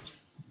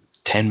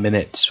 10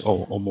 minutes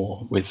or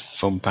more with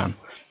Foam Pan.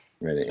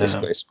 Really,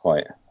 it's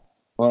quite.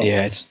 Well,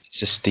 yeah,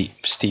 it's a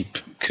steep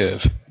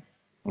curve.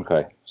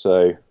 Okay,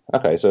 so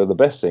the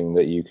best thing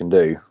that you can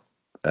do,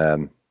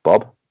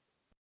 Bob,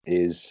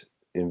 is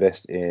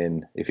invest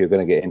in, if you're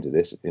going to get into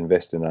this,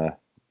 invest in a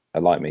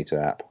light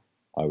meter app,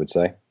 I would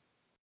say,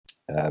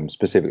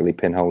 specifically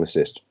Pinhole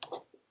Assist.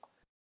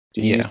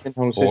 Do you use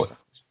Pinhole Assist?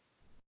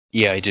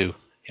 Yeah, I do.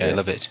 Yeah, I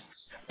love it.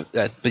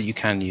 But you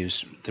can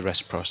use the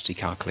reciprocity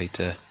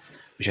calculator,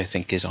 which I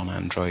think is on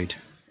Android.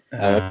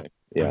 Okay.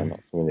 Yeah, I'm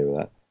not familiar with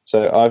that.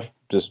 So I've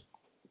just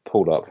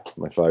pulled up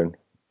my phone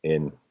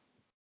in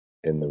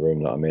the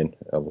room that I'm in.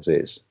 Obviously,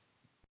 it's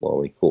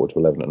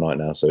 11:15 at night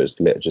now, so it's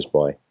lit just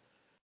by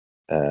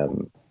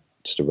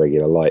just a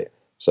regular light.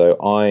 So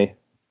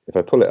if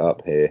I pull it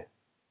up here,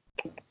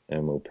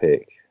 and we'll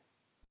pick.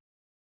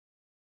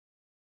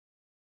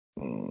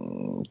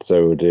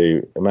 So we'll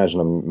do.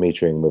 Imagine I'm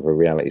metering with a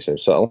reality so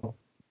subtle,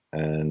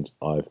 and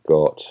I've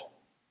got.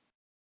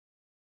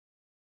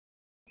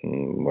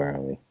 Where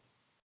are we?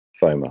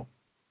 FOMA.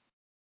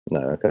 No,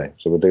 okay.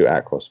 So we'll do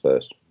Acros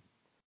first.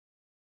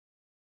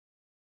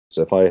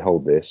 So if I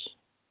hold this,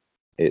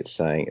 it's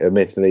saying,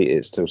 admittedly,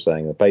 it's still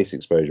saying the base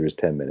exposure is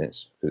 10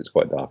 minutes because it's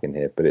quite dark in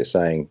here, but it's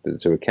saying that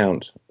to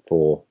account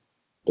for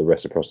the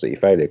reciprocity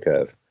failure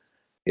curve,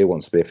 it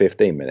wants to be a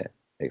 15-minute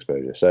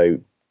exposure. So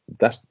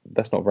that's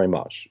not very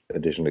much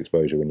additional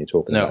exposure when you're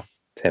talking about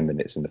 10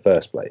 minutes in the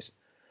first place.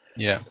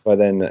 Yeah. If I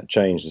then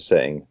change the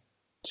setting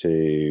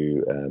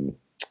to,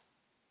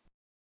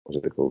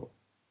 what's it called?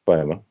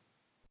 FOMA.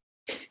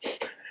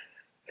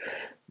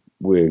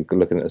 We're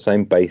looking at the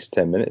same base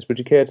 10 minutes. Would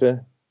you care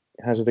to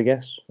hazard a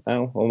guess,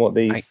 Al, on what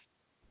the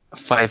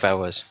 5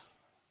 hours?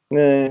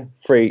 Nah,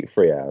 3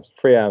 hours.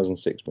 3 hours and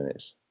 6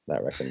 minutes,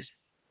 that reckons.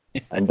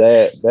 And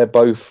they're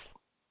both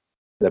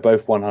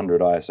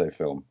 100 ISO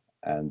film,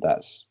 and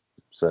that's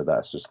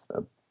just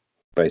a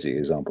basic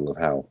example of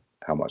how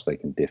much they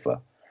can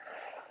differ.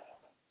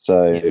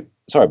 So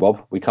sorry,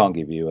 Bob, we can't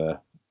give you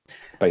a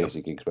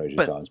basic exposure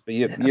times, but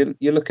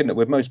you're looking at,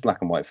 with most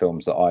black and white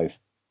films that I've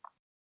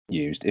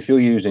used, if you're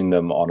using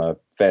them on a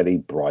fairly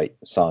bright,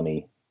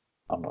 sunny,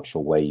 I'm not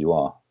sure where you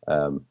are,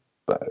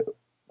 but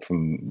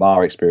from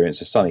our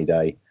experience, a sunny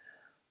day,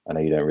 I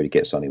know you don't really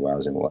get sunny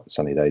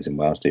days in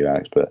Wales, do you,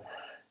 Alex? But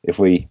if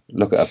we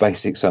look at a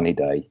basic sunny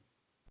day,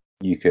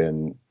 you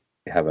can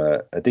have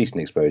a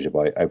decent exposure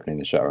by opening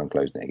the shutter and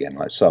closing it again,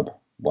 like sub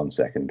 1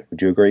 second.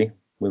 Would you agree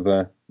with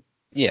most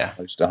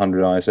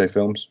 100 ISO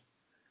films?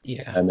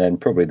 Yeah. And then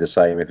probably the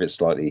same if it's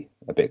slightly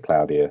a bit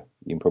cloudier.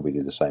 You can probably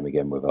do the same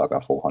again with like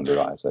a 400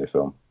 ISO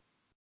film.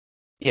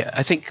 Yeah,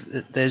 I think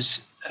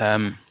there's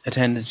a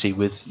tendency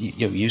with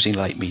using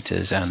light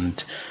meters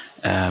and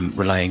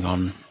relying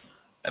on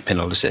a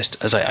pinhole assist,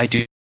 as I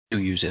do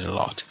use it a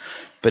lot,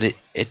 but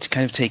it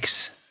kind of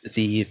takes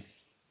the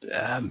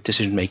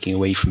decision making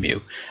away from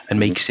you and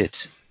makes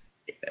it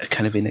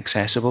kind of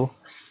inaccessible.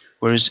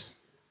 Whereas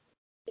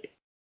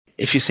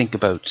if you think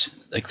about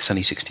like the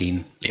Sunny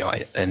 16,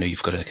 I know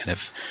you've got to kind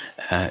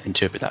of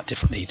interpret that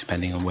differently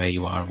depending on where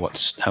you are,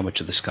 how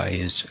much of the sky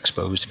is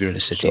exposed. If you're in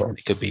a city,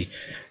 it could be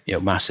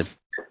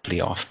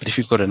massively off. But if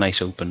you've got a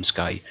nice open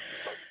sky,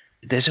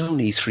 there's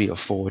only 3 or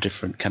 4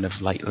 different kind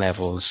of light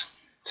levels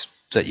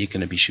that you're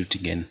going to be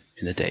shooting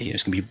in a day.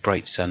 It's going to be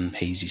bright sun,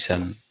 hazy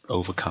sun,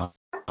 overcast,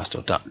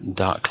 or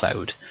dark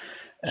cloud.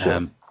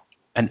 Sure.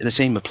 And the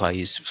same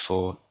applies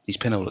for these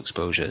pinhole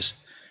exposures.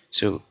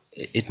 So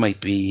it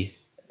might be,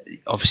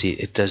 obviously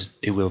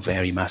it will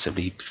vary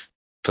massively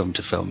film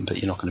to film, but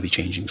you're not going to be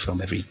changing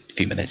film every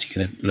few minutes.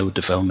 You're going to load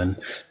the film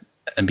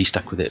and be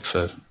stuck with it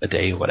for a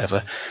day or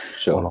whatever.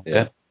 Sure. Or longer.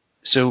 Yeah.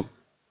 So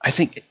I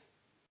think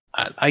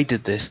I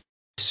did this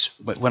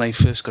when I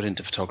first got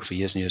into photography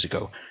years and years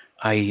ago.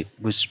 I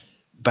was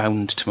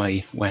bound to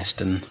my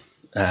Western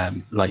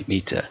light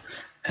meter,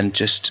 and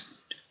just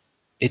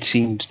it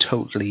seemed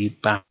totally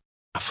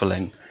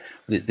baffling,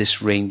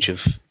 this range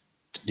of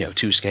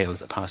 2 scales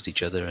that passed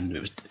each other, and it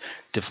was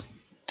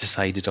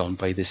decided on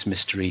by this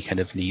mystery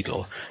kind of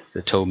needle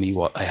that told me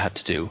what I had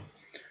to do.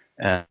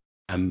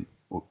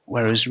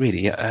 Whereas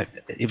really,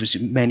 it was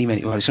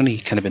it's only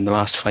kind of in the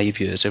last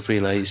 5 years I've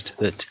realised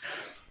that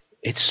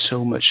it's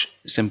so much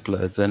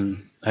simpler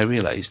than I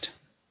realised.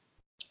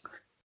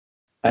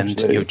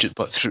 Absolutely. And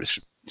but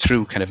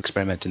through kind of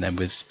experimenting then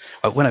with,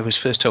 when I was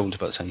first told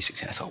about Sunny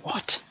 16, I thought,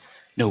 what?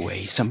 no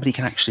way somebody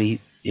can actually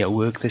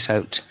work this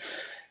out,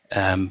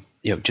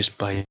 just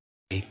by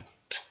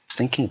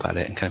thinking about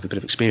it and kind of a bit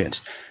of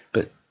experience.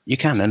 But you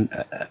can, and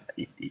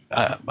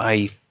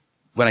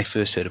when I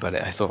first heard about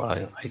it, I thought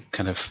I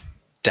kind of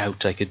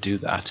doubt I could do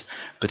that,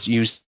 but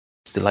used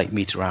the light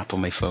meter app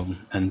on my phone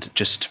and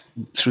just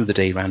through the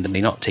day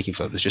randomly, not taking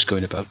photos, just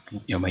going about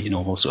my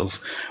normal sort of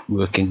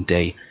working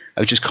day,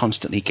 I would just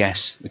constantly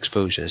guess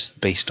exposures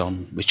based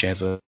on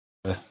whichever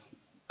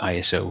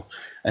ISO,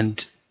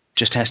 and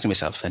just testing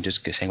myself and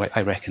just saying,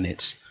 I reckon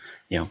it's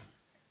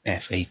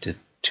f8 to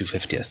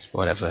 250th,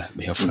 whatever,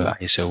 for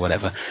ISO,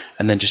 whatever,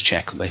 and then just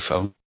check on my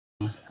phone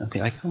and be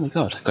like, oh my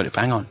god, I got it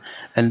bang on.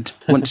 And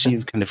once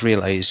you kind of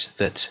realize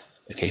that,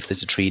 okay, if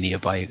there's a tree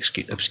nearby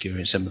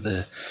obscuring some of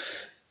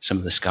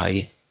the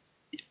sky,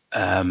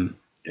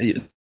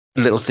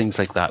 little things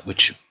like that,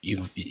 which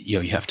you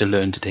have to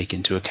learn to take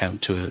into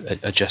account to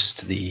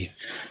adjust the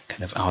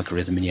kind of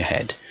algorithm in your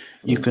head.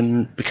 You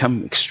can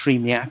become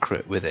extremely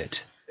accurate with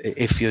it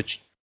if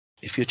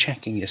you're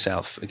checking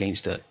yourself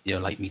against a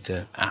light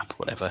meter app,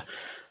 whatever.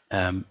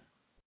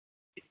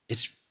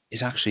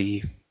 It's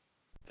actually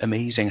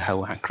amazing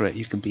how accurate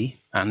you can be,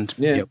 and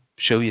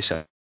show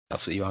yourself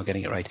that you are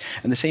getting it right.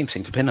 And the same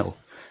thing for pinhole.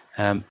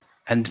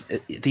 And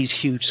these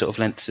huge sort of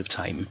lengths of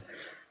time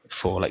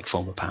for like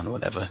former pan or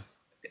whatever,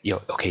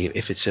 okay,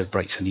 if it's a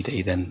bright sunny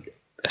day, then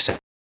a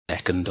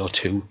second or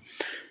two,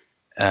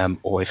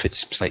 or if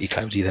it's slightly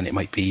cloudy, then it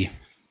might be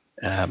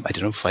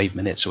 5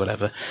 minutes or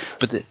whatever.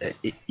 But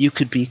you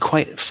could be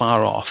quite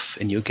far off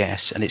in your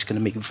guess, and it's going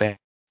to make very,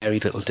 very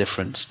little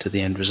difference to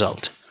the end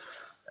result.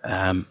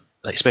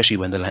 Especially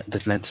when the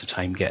lengths of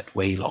time get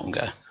way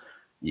longer.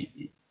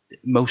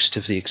 Most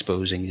of the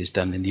exposing is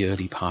done in the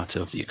early part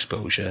of the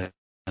exposure,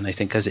 and I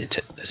think as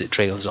it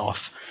trails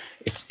off,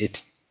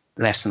 it's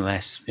less and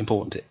less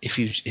important.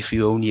 If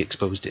you only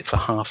exposed it for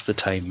half the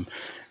time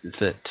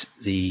that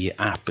the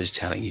app is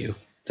telling you,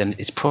 then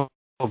it's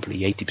probably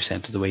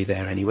 80% of the way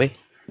there anyway.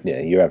 Yeah,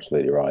 you're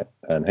absolutely right.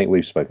 And I think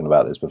we've spoken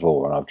about this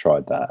before, and I've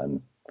tried that,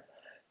 and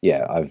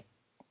I've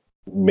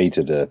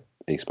metered the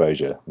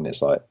exposure, and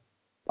it's like,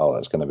 oh,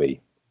 that's going to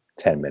be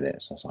 10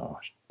 minutes. I was like, oh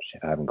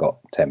shit, I haven't got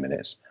 10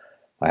 minutes.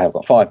 I have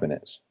got 5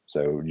 minutes.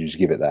 So you just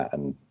give it that,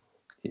 and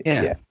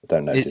I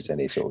don't notice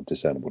any sort of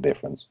discernible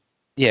difference.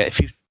 Yeah,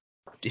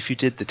 if you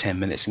did the 10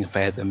 minutes and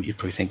compare them, you'd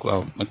probably think,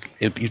 well,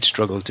 you'd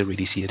struggle to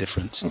really see a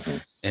difference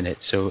in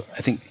it. So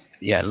I think,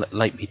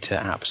 light meter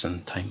apps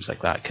and times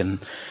like that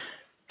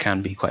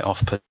can be quite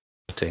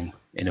off-putting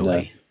in a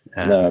way.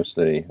 No,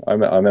 absolutely. I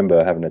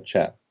remember having a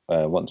chat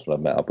once when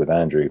I met up with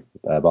Andrew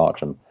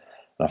Bartram.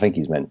 I think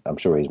I'm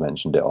sure he's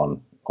mentioned it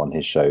on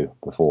his show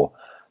before,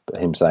 but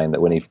him saying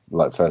that when he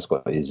first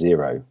got his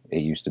zero, it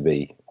used to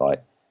be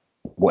like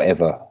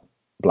whatever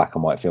black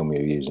and white film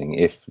you're using,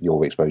 if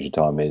your exposure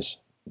time is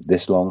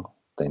this long,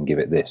 then give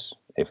it this.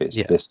 If it's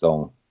this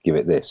long, give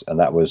it this. And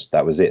that was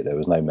it. There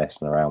was no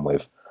messing around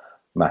with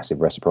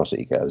massive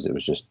reciprocity curves. It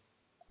was just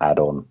add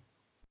on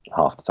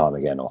half the time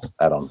again, or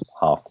add on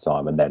half the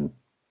time and then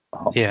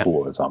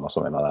quarter of the time or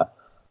something like that.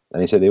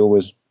 And he said he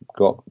always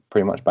got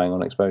pretty much bang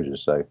on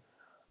exposures. So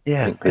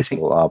I think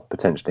people are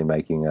potentially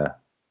making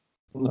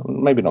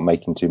maybe not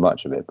making too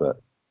much of it,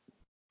 but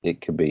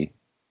it could be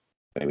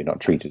maybe not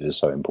treated as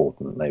so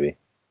important, maybe.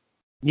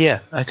 Yeah,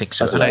 I think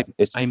so.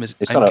 It's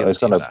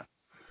kind of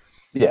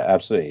yeah,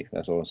 absolutely.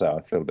 That's what I say.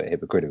 I feel a bit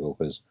hypocritical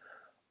because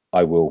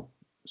I will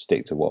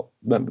stick to what,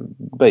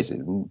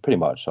 basically, pretty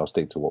much, I'll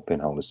stick to what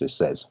Pinhole Assist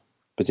says,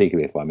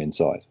 particularly if I'm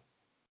inside.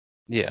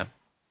 Yeah.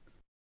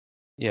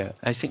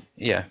 I think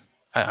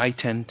I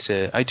tend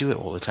to do it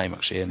all the time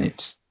actually, and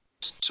it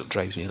sort of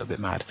drives me a little bit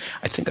mad.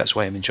 I think that's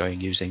why I'm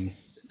enjoying using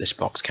this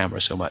box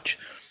camera so much,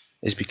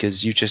 is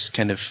because you just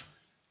kind of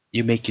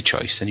make your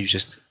choice and you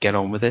just get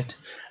on with it,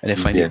 and I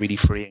find it really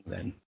freeing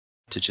then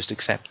to just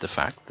accept the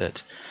fact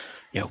that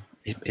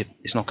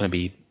it's not going to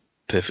be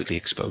perfectly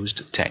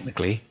exposed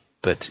technically,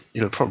 but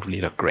it'll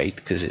probably look great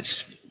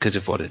because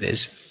of what it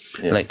is.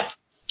 Like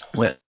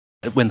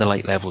when the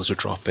light levels were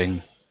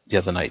dropping the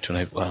other night,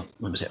 when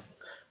was it?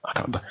 I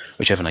can't remember.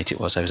 Whichever night it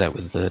was, I was out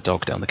with the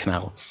dog down the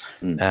canal.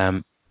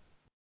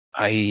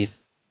 I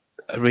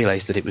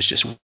realised that it was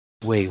just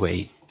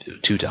way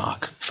too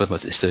dark for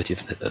this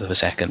 30th of a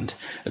second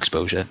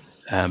exposure.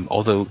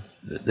 Although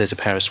there's a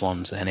pair of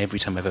swans, and every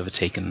time I've ever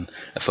taken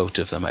a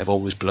photo of them, I've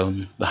always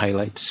blown the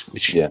highlights,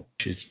 which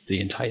is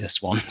the entire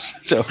swans.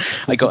 So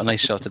I got a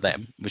nice shot of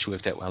them, which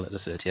worked out well at the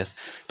 30th.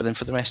 But then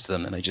for the rest of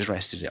them, and I just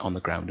rested it on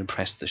the ground and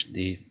pressed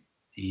the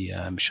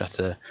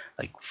shutter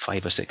like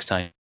 5 or 6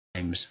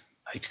 times.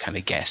 I kind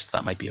of guessed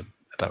that might be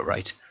about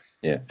right.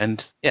 Yeah.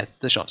 And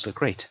the shots look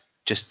great.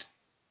 Just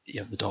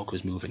the dog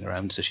was moving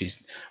around, so she's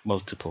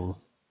multiply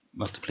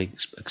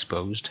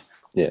exposed.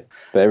 Yeah,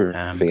 but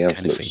everything else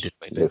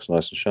looks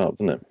nice and sharp,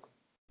 doesn't it?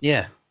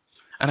 Yeah,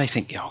 and I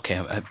think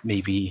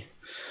maybe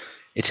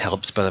it's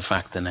helped by the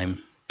fact that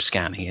I'm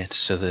scanning it,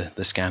 so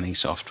the scanning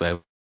software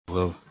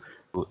will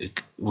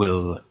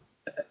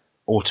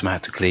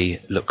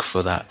automatically look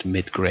for that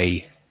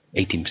mid-grey,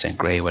 18%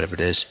 grey, whatever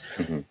it is,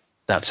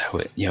 that's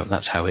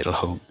how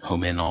it'll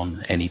home in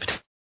on any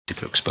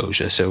particular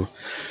exposure. So,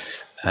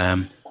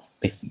 that's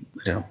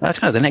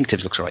kind of the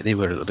negatives looks right. They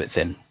were a little bit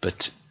thin,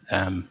 but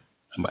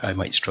I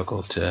might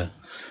struggle to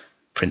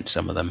print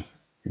some of them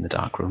in the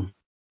darkroom.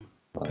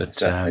 But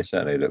they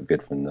certainly look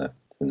good from the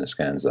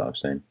scans that I've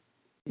seen.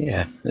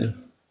 Yeah.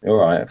 All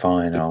right,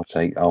 fine. I'll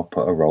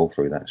put a roll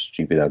through that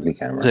stupid ugly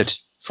camera. Good.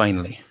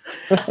 Finally.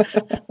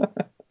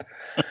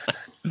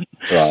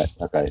 Right.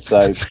 Okay.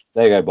 So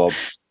there you go, Bob.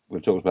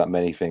 We've talked about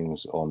many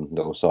things on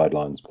little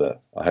sidelines,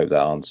 but I hope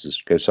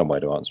that goes some way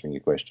to answering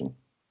your question.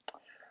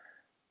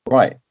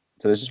 Right.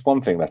 So there's just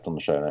one thing left on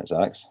the show notes,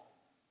 Alex.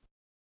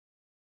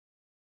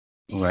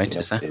 Right.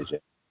 Is that?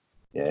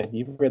 Yeah,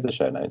 you've read the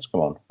show notes.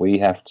 Come on. We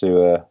have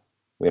to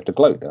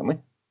gloat, don't we?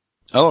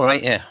 Oh,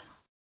 right. Yeah.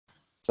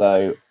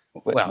 So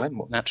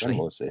naturally.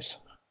 when was this?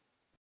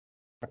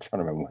 I'm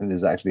trying to remember when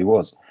this actually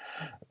was.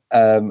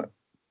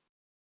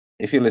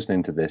 If you're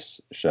listening to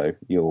this show,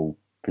 you'll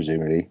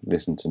presumably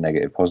listen to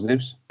Negative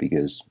Positives,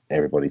 because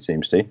everybody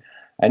seems to,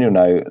 and you'll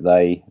know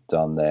they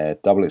done their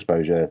double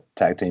exposure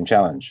tag team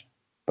challenge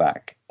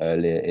back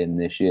earlier in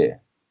this year,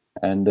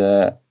 and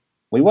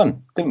we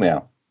won, didn't we,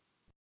 Al?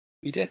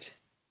 We did.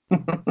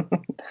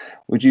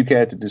 Would you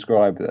care to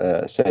describe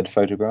said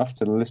photograph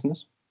to the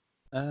listeners?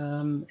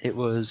 It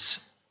was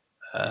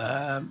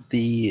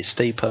the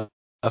Stay Puft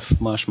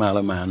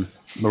Marshmallow Man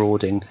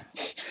marauding,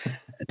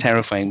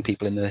 terrifying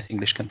people in the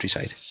English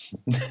countryside.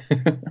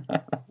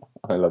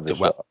 I love this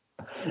shot.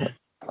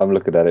 I'm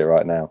looking at it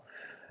right now.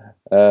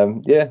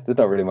 Yeah, there's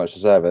not really much to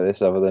say about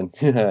this other than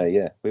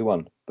yeah, we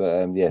won.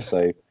 But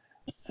so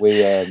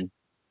we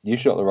you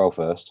shot the roll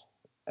first,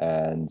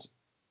 and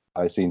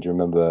I seem to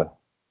remember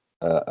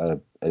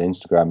an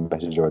Instagram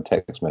message or a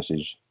text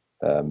message,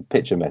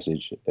 picture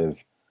message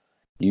of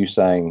you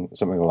saying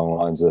something along the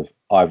lines of,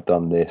 "I've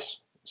done this,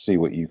 see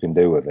what you can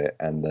do with it."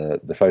 And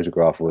the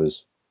photograph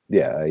was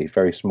a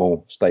very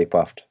small Stay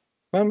Puft,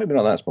 well, maybe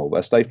not that small, but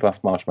a Stay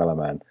Puft Marshmallow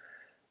Man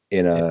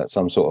in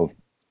some sort of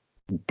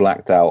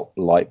blacked out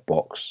light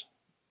box.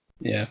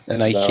 Yeah, an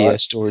IKEA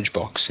storage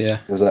box. Yeah.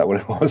 Was that what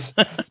it was?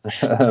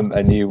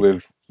 And you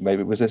with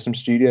was there some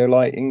studio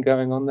lighting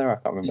going on there? I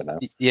can't remember now.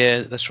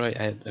 Yeah, that's right.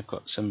 I've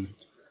got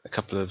a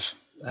couple of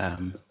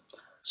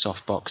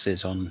soft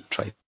boxes on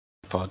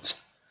tripods.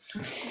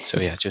 So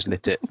yeah, just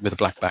lit it with a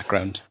black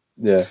background.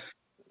 Yeah.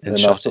 And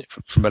shot it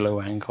from a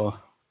low angle.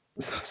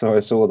 So I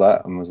saw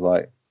that and was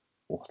like,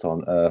 what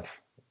on earth?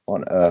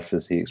 What on earth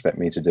does he expect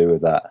me to do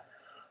with that?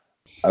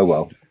 Oh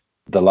well.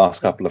 The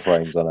last couple of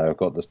frames, I know I've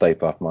got the Stay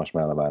Puft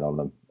Marshmallow Man on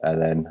them,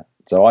 and then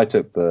so I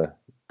took the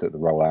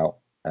roll out,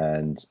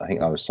 and I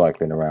think I was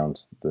cycling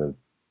around the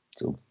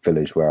sort of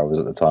village where I was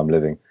at the time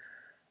living,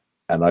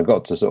 and I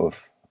got to sort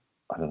of,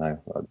 I don't know,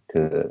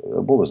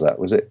 what was that?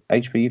 Was it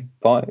HP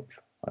 5?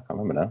 I can't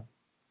remember now.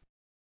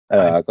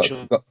 I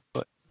can't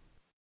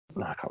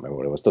remember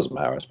what it was. Doesn't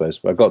matter, I suppose.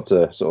 But I got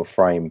to sort of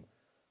frame,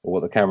 or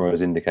what the camera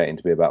was indicating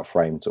to be about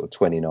frame sort of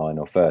 29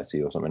 or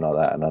 30 or something like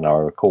that, and then I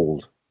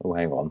recalled, oh,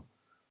 hang on.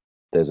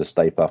 There's a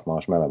Stay Puft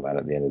Marshmallow Man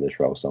at the end of this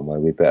roll somewhere.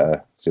 We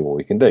better see what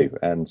we can do.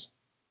 And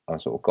I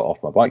sort of got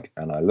off my bike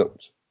and I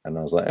looked and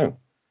I was like, oh,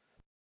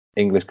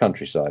 English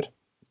countryside.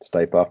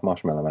 Stay Puft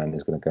Marshmallow Man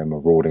is going to go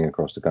marauding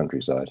across the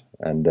countryside,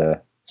 and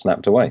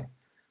snapped away.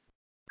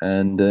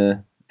 And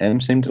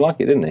M seemed to like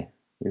it, didn't he?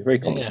 He was very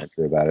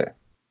complimentary about it.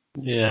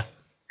 Yeah.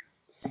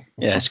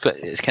 Yeah, it's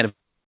kind of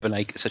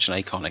such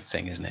an iconic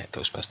thing, isn't it,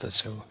 Ghostbusters?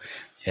 So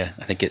yeah,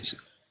 I think it's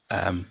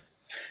going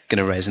to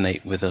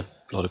resonate with a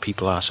lot of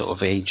people our sort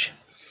of age.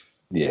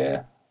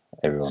 Yeah,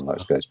 everyone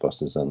likes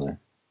Ghostbusters, don't they?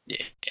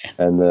 Yeah.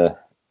 And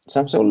so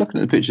I'm sort of looking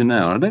at the picture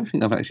now. I don't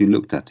think I've actually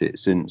looked at it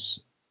since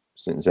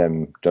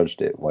M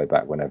judged it way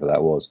back whenever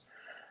that was.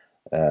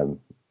 When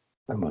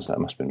was that?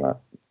 Must have been like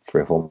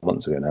 3 or 4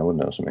 months ago now,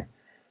 wouldn't it, or something?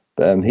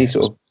 But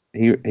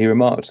he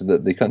remarked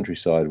that the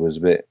countryside was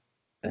a bit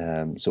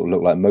sort of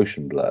looked like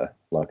motion blur,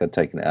 like I'd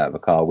taken it out of a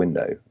car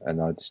window.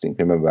 And I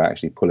distinctly remember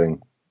actually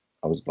pulling.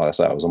 I was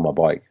on my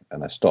bike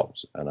and I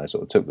stopped and I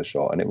sort of took the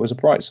shot, and it was a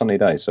bright sunny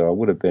day, so I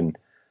would have been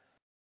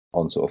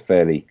on sort of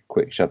fairly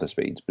quick shutter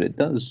speeds, but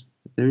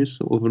there is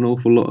sort of an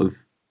awful lot of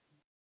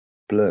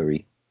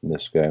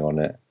blurriness going on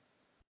there.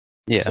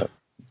 Yeah. So,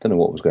 don't know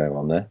what was going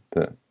on there,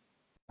 but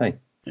hey.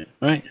 Yeah,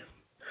 right.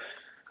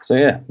 So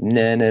yeah,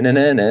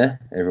 nah.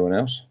 Everyone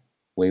else,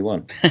 we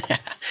won.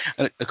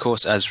 Of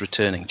course, as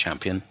returning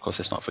champion, of course,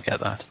 let's not forget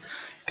that,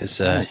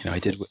 because I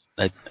did.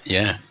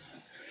 Yeah.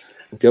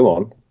 Go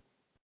on.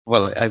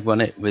 Well, I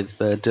won it with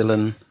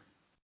Dylan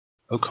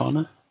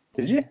O'Connor.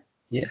 Did you?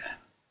 Yeah.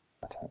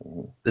 I don't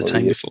know. The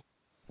time before.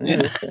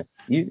 Yeah. Okay.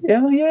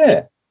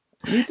 Yeah.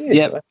 You did.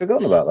 Yeah. I've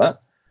forgotten about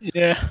that.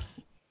 Yeah.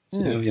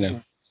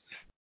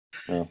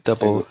 So,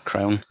 double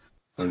crown.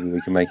 Maybe we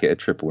can make it a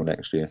triple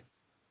next year.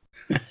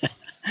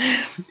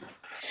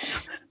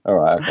 All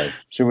right. Okay.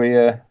 Should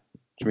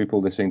we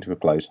pull this thing to a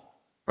close?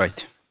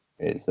 Right.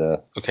 It's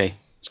okay.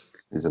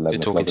 It's 11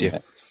 Good talking to you.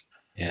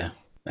 Yeah.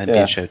 And be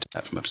a shout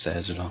out from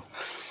upstairs as well.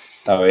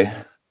 Oh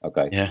yeah.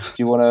 Okay. Yeah. Do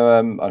you want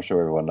to? I'm sure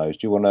everyone knows.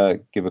 Do you want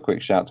to give a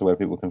quick shout to where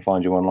people can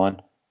find you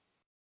online?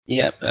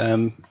 Yeah,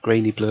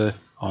 Grainy Blur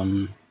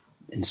on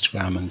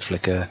Instagram and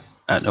Flickr,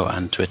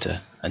 and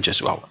Twitter, and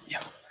just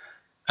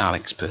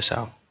Alex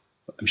Purcell.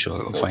 I'm sure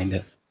it will find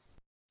it.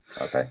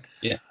 Okay.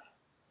 Yeah.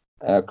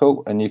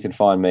 Cool. And you can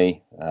find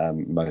me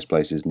most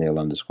places,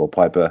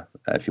 Neil_Piper.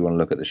 If you want to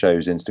look at the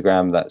show's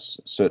Instagram, that's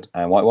Soot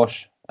and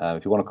Whitewash.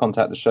 If you want to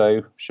contact the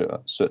show,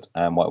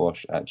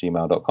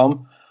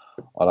 sootandwhitewash@gmail.com.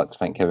 I'd like to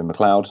thank Kevin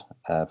MacLeod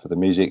for the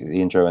music,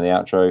 the intro and the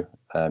outro,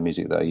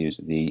 music that I use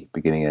at the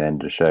beginning and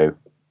end of the show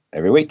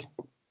every week.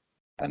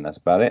 And that's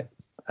about it.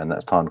 And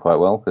that's timed quite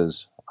well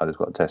because I just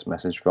got a text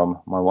message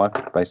from my wife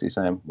basically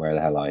saying, "Where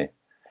the hell are you?"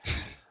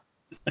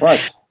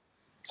 Right.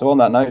 So on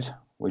that note,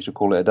 we should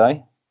call it a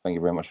day. Thank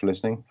you very much for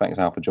listening. Thanks,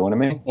 Al, for joining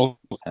me.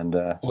 And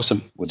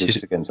awesome. We'll do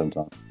this again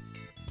sometime.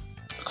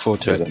 Look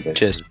forward to it.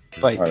 Cheers.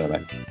 Bye. All right,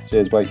 mate.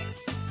 Cheers. Bye.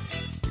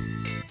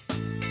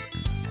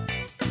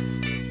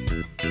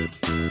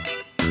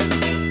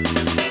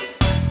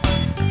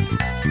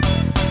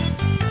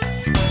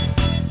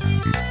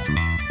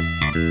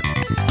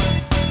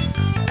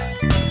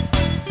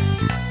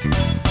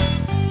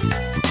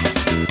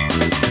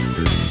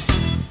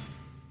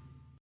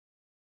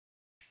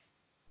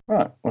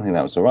 Right. I think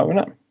that was all right,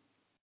 wasn't it?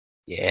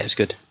 Yeah, it was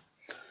good.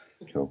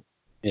 Cool.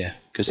 Yeah,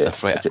 good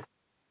stuff. Right.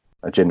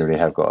 I generally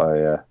have got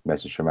a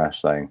message from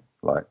Ash saying,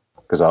 like,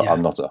 because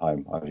I'm not at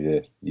home. I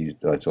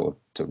sort of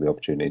took the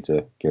opportunity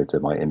to go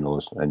to my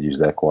in-laws and use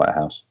their quiet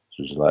house.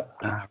 So she's like,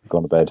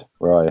 "Gone to bed.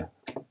 Where are you?"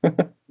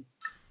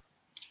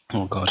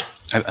 Oh God!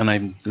 And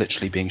I'm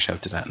literally being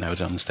shouted at now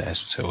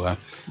downstairs. So are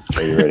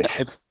you ready?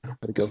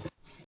 Gotta go.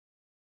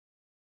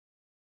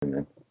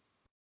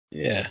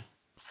 Yeah.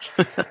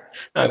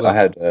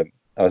 I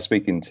was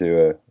speaking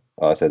to.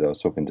 I said I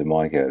was talking to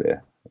Mike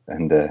earlier,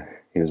 and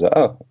he was like,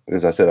 "Oh,"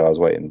 because I said I was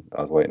waiting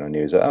on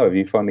you. He's like, "Oh, have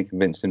you finally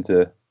convinced him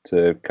to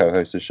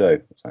co-host a show?"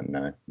 I was like,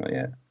 "No, not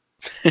yet."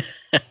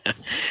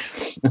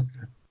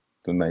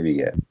 So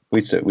maybe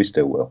we still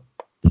will.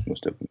 We'll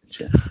still convince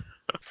you.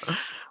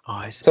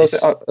 So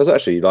I was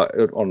actually like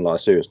on like a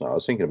serious note. I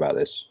was thinking about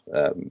this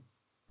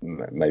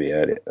maybe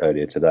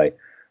earlier today,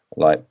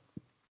 like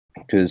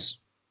because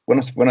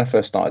when I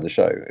first started the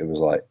show, it was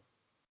like,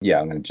 yeah,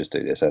 I'm going to just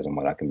do this as and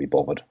when I can be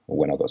bothered or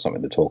when I've got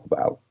something to talk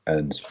about.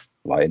 And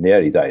like in the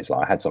early days,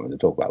 like I had something to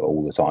talk about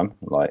all the time.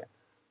 Like,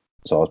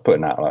 so I was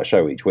putting out like a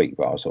show each week,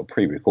 but I was sort of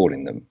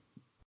pre-recording them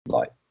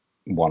like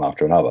one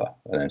after another,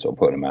 and then sort of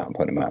putting them out. And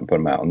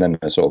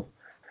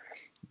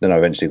then I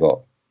eventually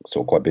got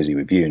sort of quite busy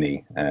with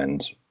uni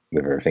and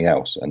with everything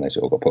else, and they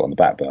sort of got put on the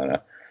back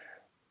burner.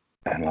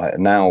 And like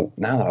now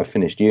that I've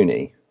finished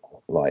uni,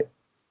 like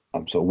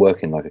I'm sort of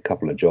working like a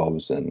couple of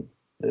jobs, and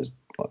there's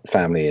like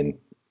family and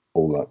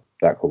all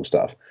that cool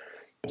stuff.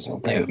 But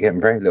sort of getting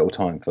very little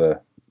time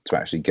to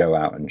actually go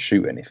out and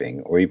shoot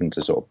anything, or even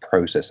to sort of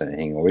process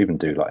anything, or even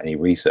do like any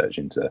research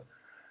into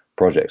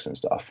projects and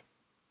stuff.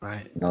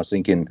 Right. And I was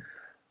thinking,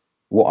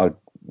 what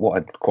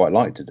I'd quite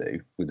like to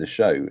do with the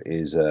show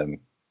is like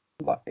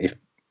if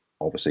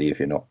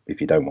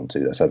you don't want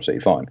to, that's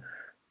absolutely fine.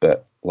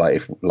 But like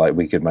if like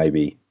we could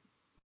maybe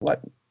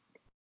like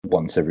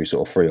once every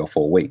sort of 3 or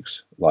 4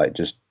 weeks, like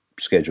just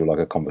schedule like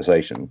a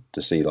conversation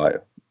to see like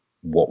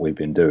what we've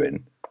been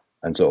doing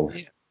and sort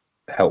of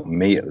help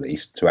me at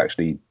least to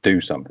actually do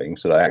something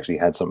so that I actually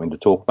had something to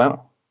talk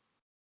about.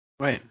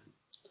 Right.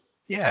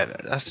 Yeah,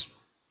 that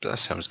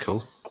sounds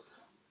cool.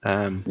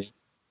 I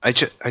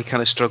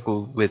kind of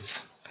struggle with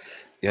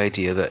the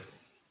idea that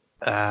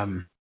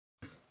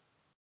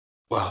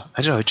well,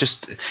 I don't know,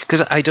 just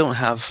because I don't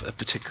have a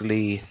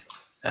particularly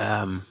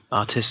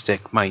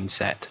artistic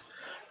mindset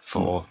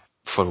for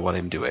what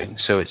I'm doing,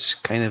 so it's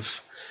kind of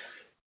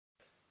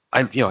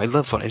I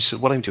love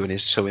what I'm doing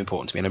is so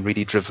important to me, and I'm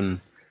really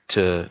driven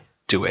to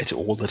do it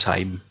all the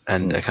time,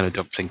 and I kind of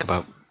don't think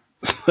about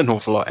an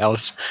awful lot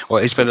else. Or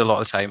I spend a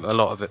lot of time, a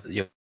lot of it,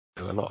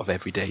 a lot of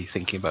every day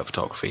thinking about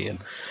photography,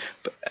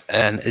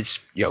 and it's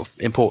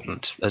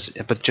important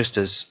but just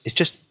as it's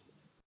just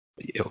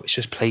it's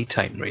just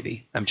playtime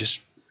really. I'm just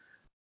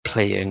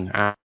playing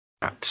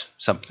at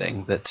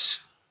something that's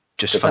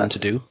just fun to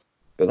do.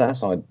 But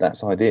that's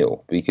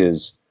ideal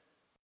because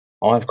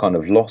I've kind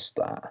of lost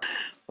that.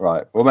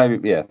 Right. Well,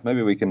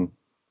 maybe we can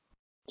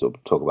sort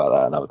of talk about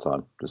that another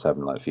time, just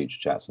having like future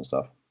chats and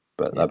stuff.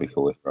 But that'd be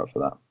cool if we're up for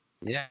that.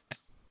 Yeah.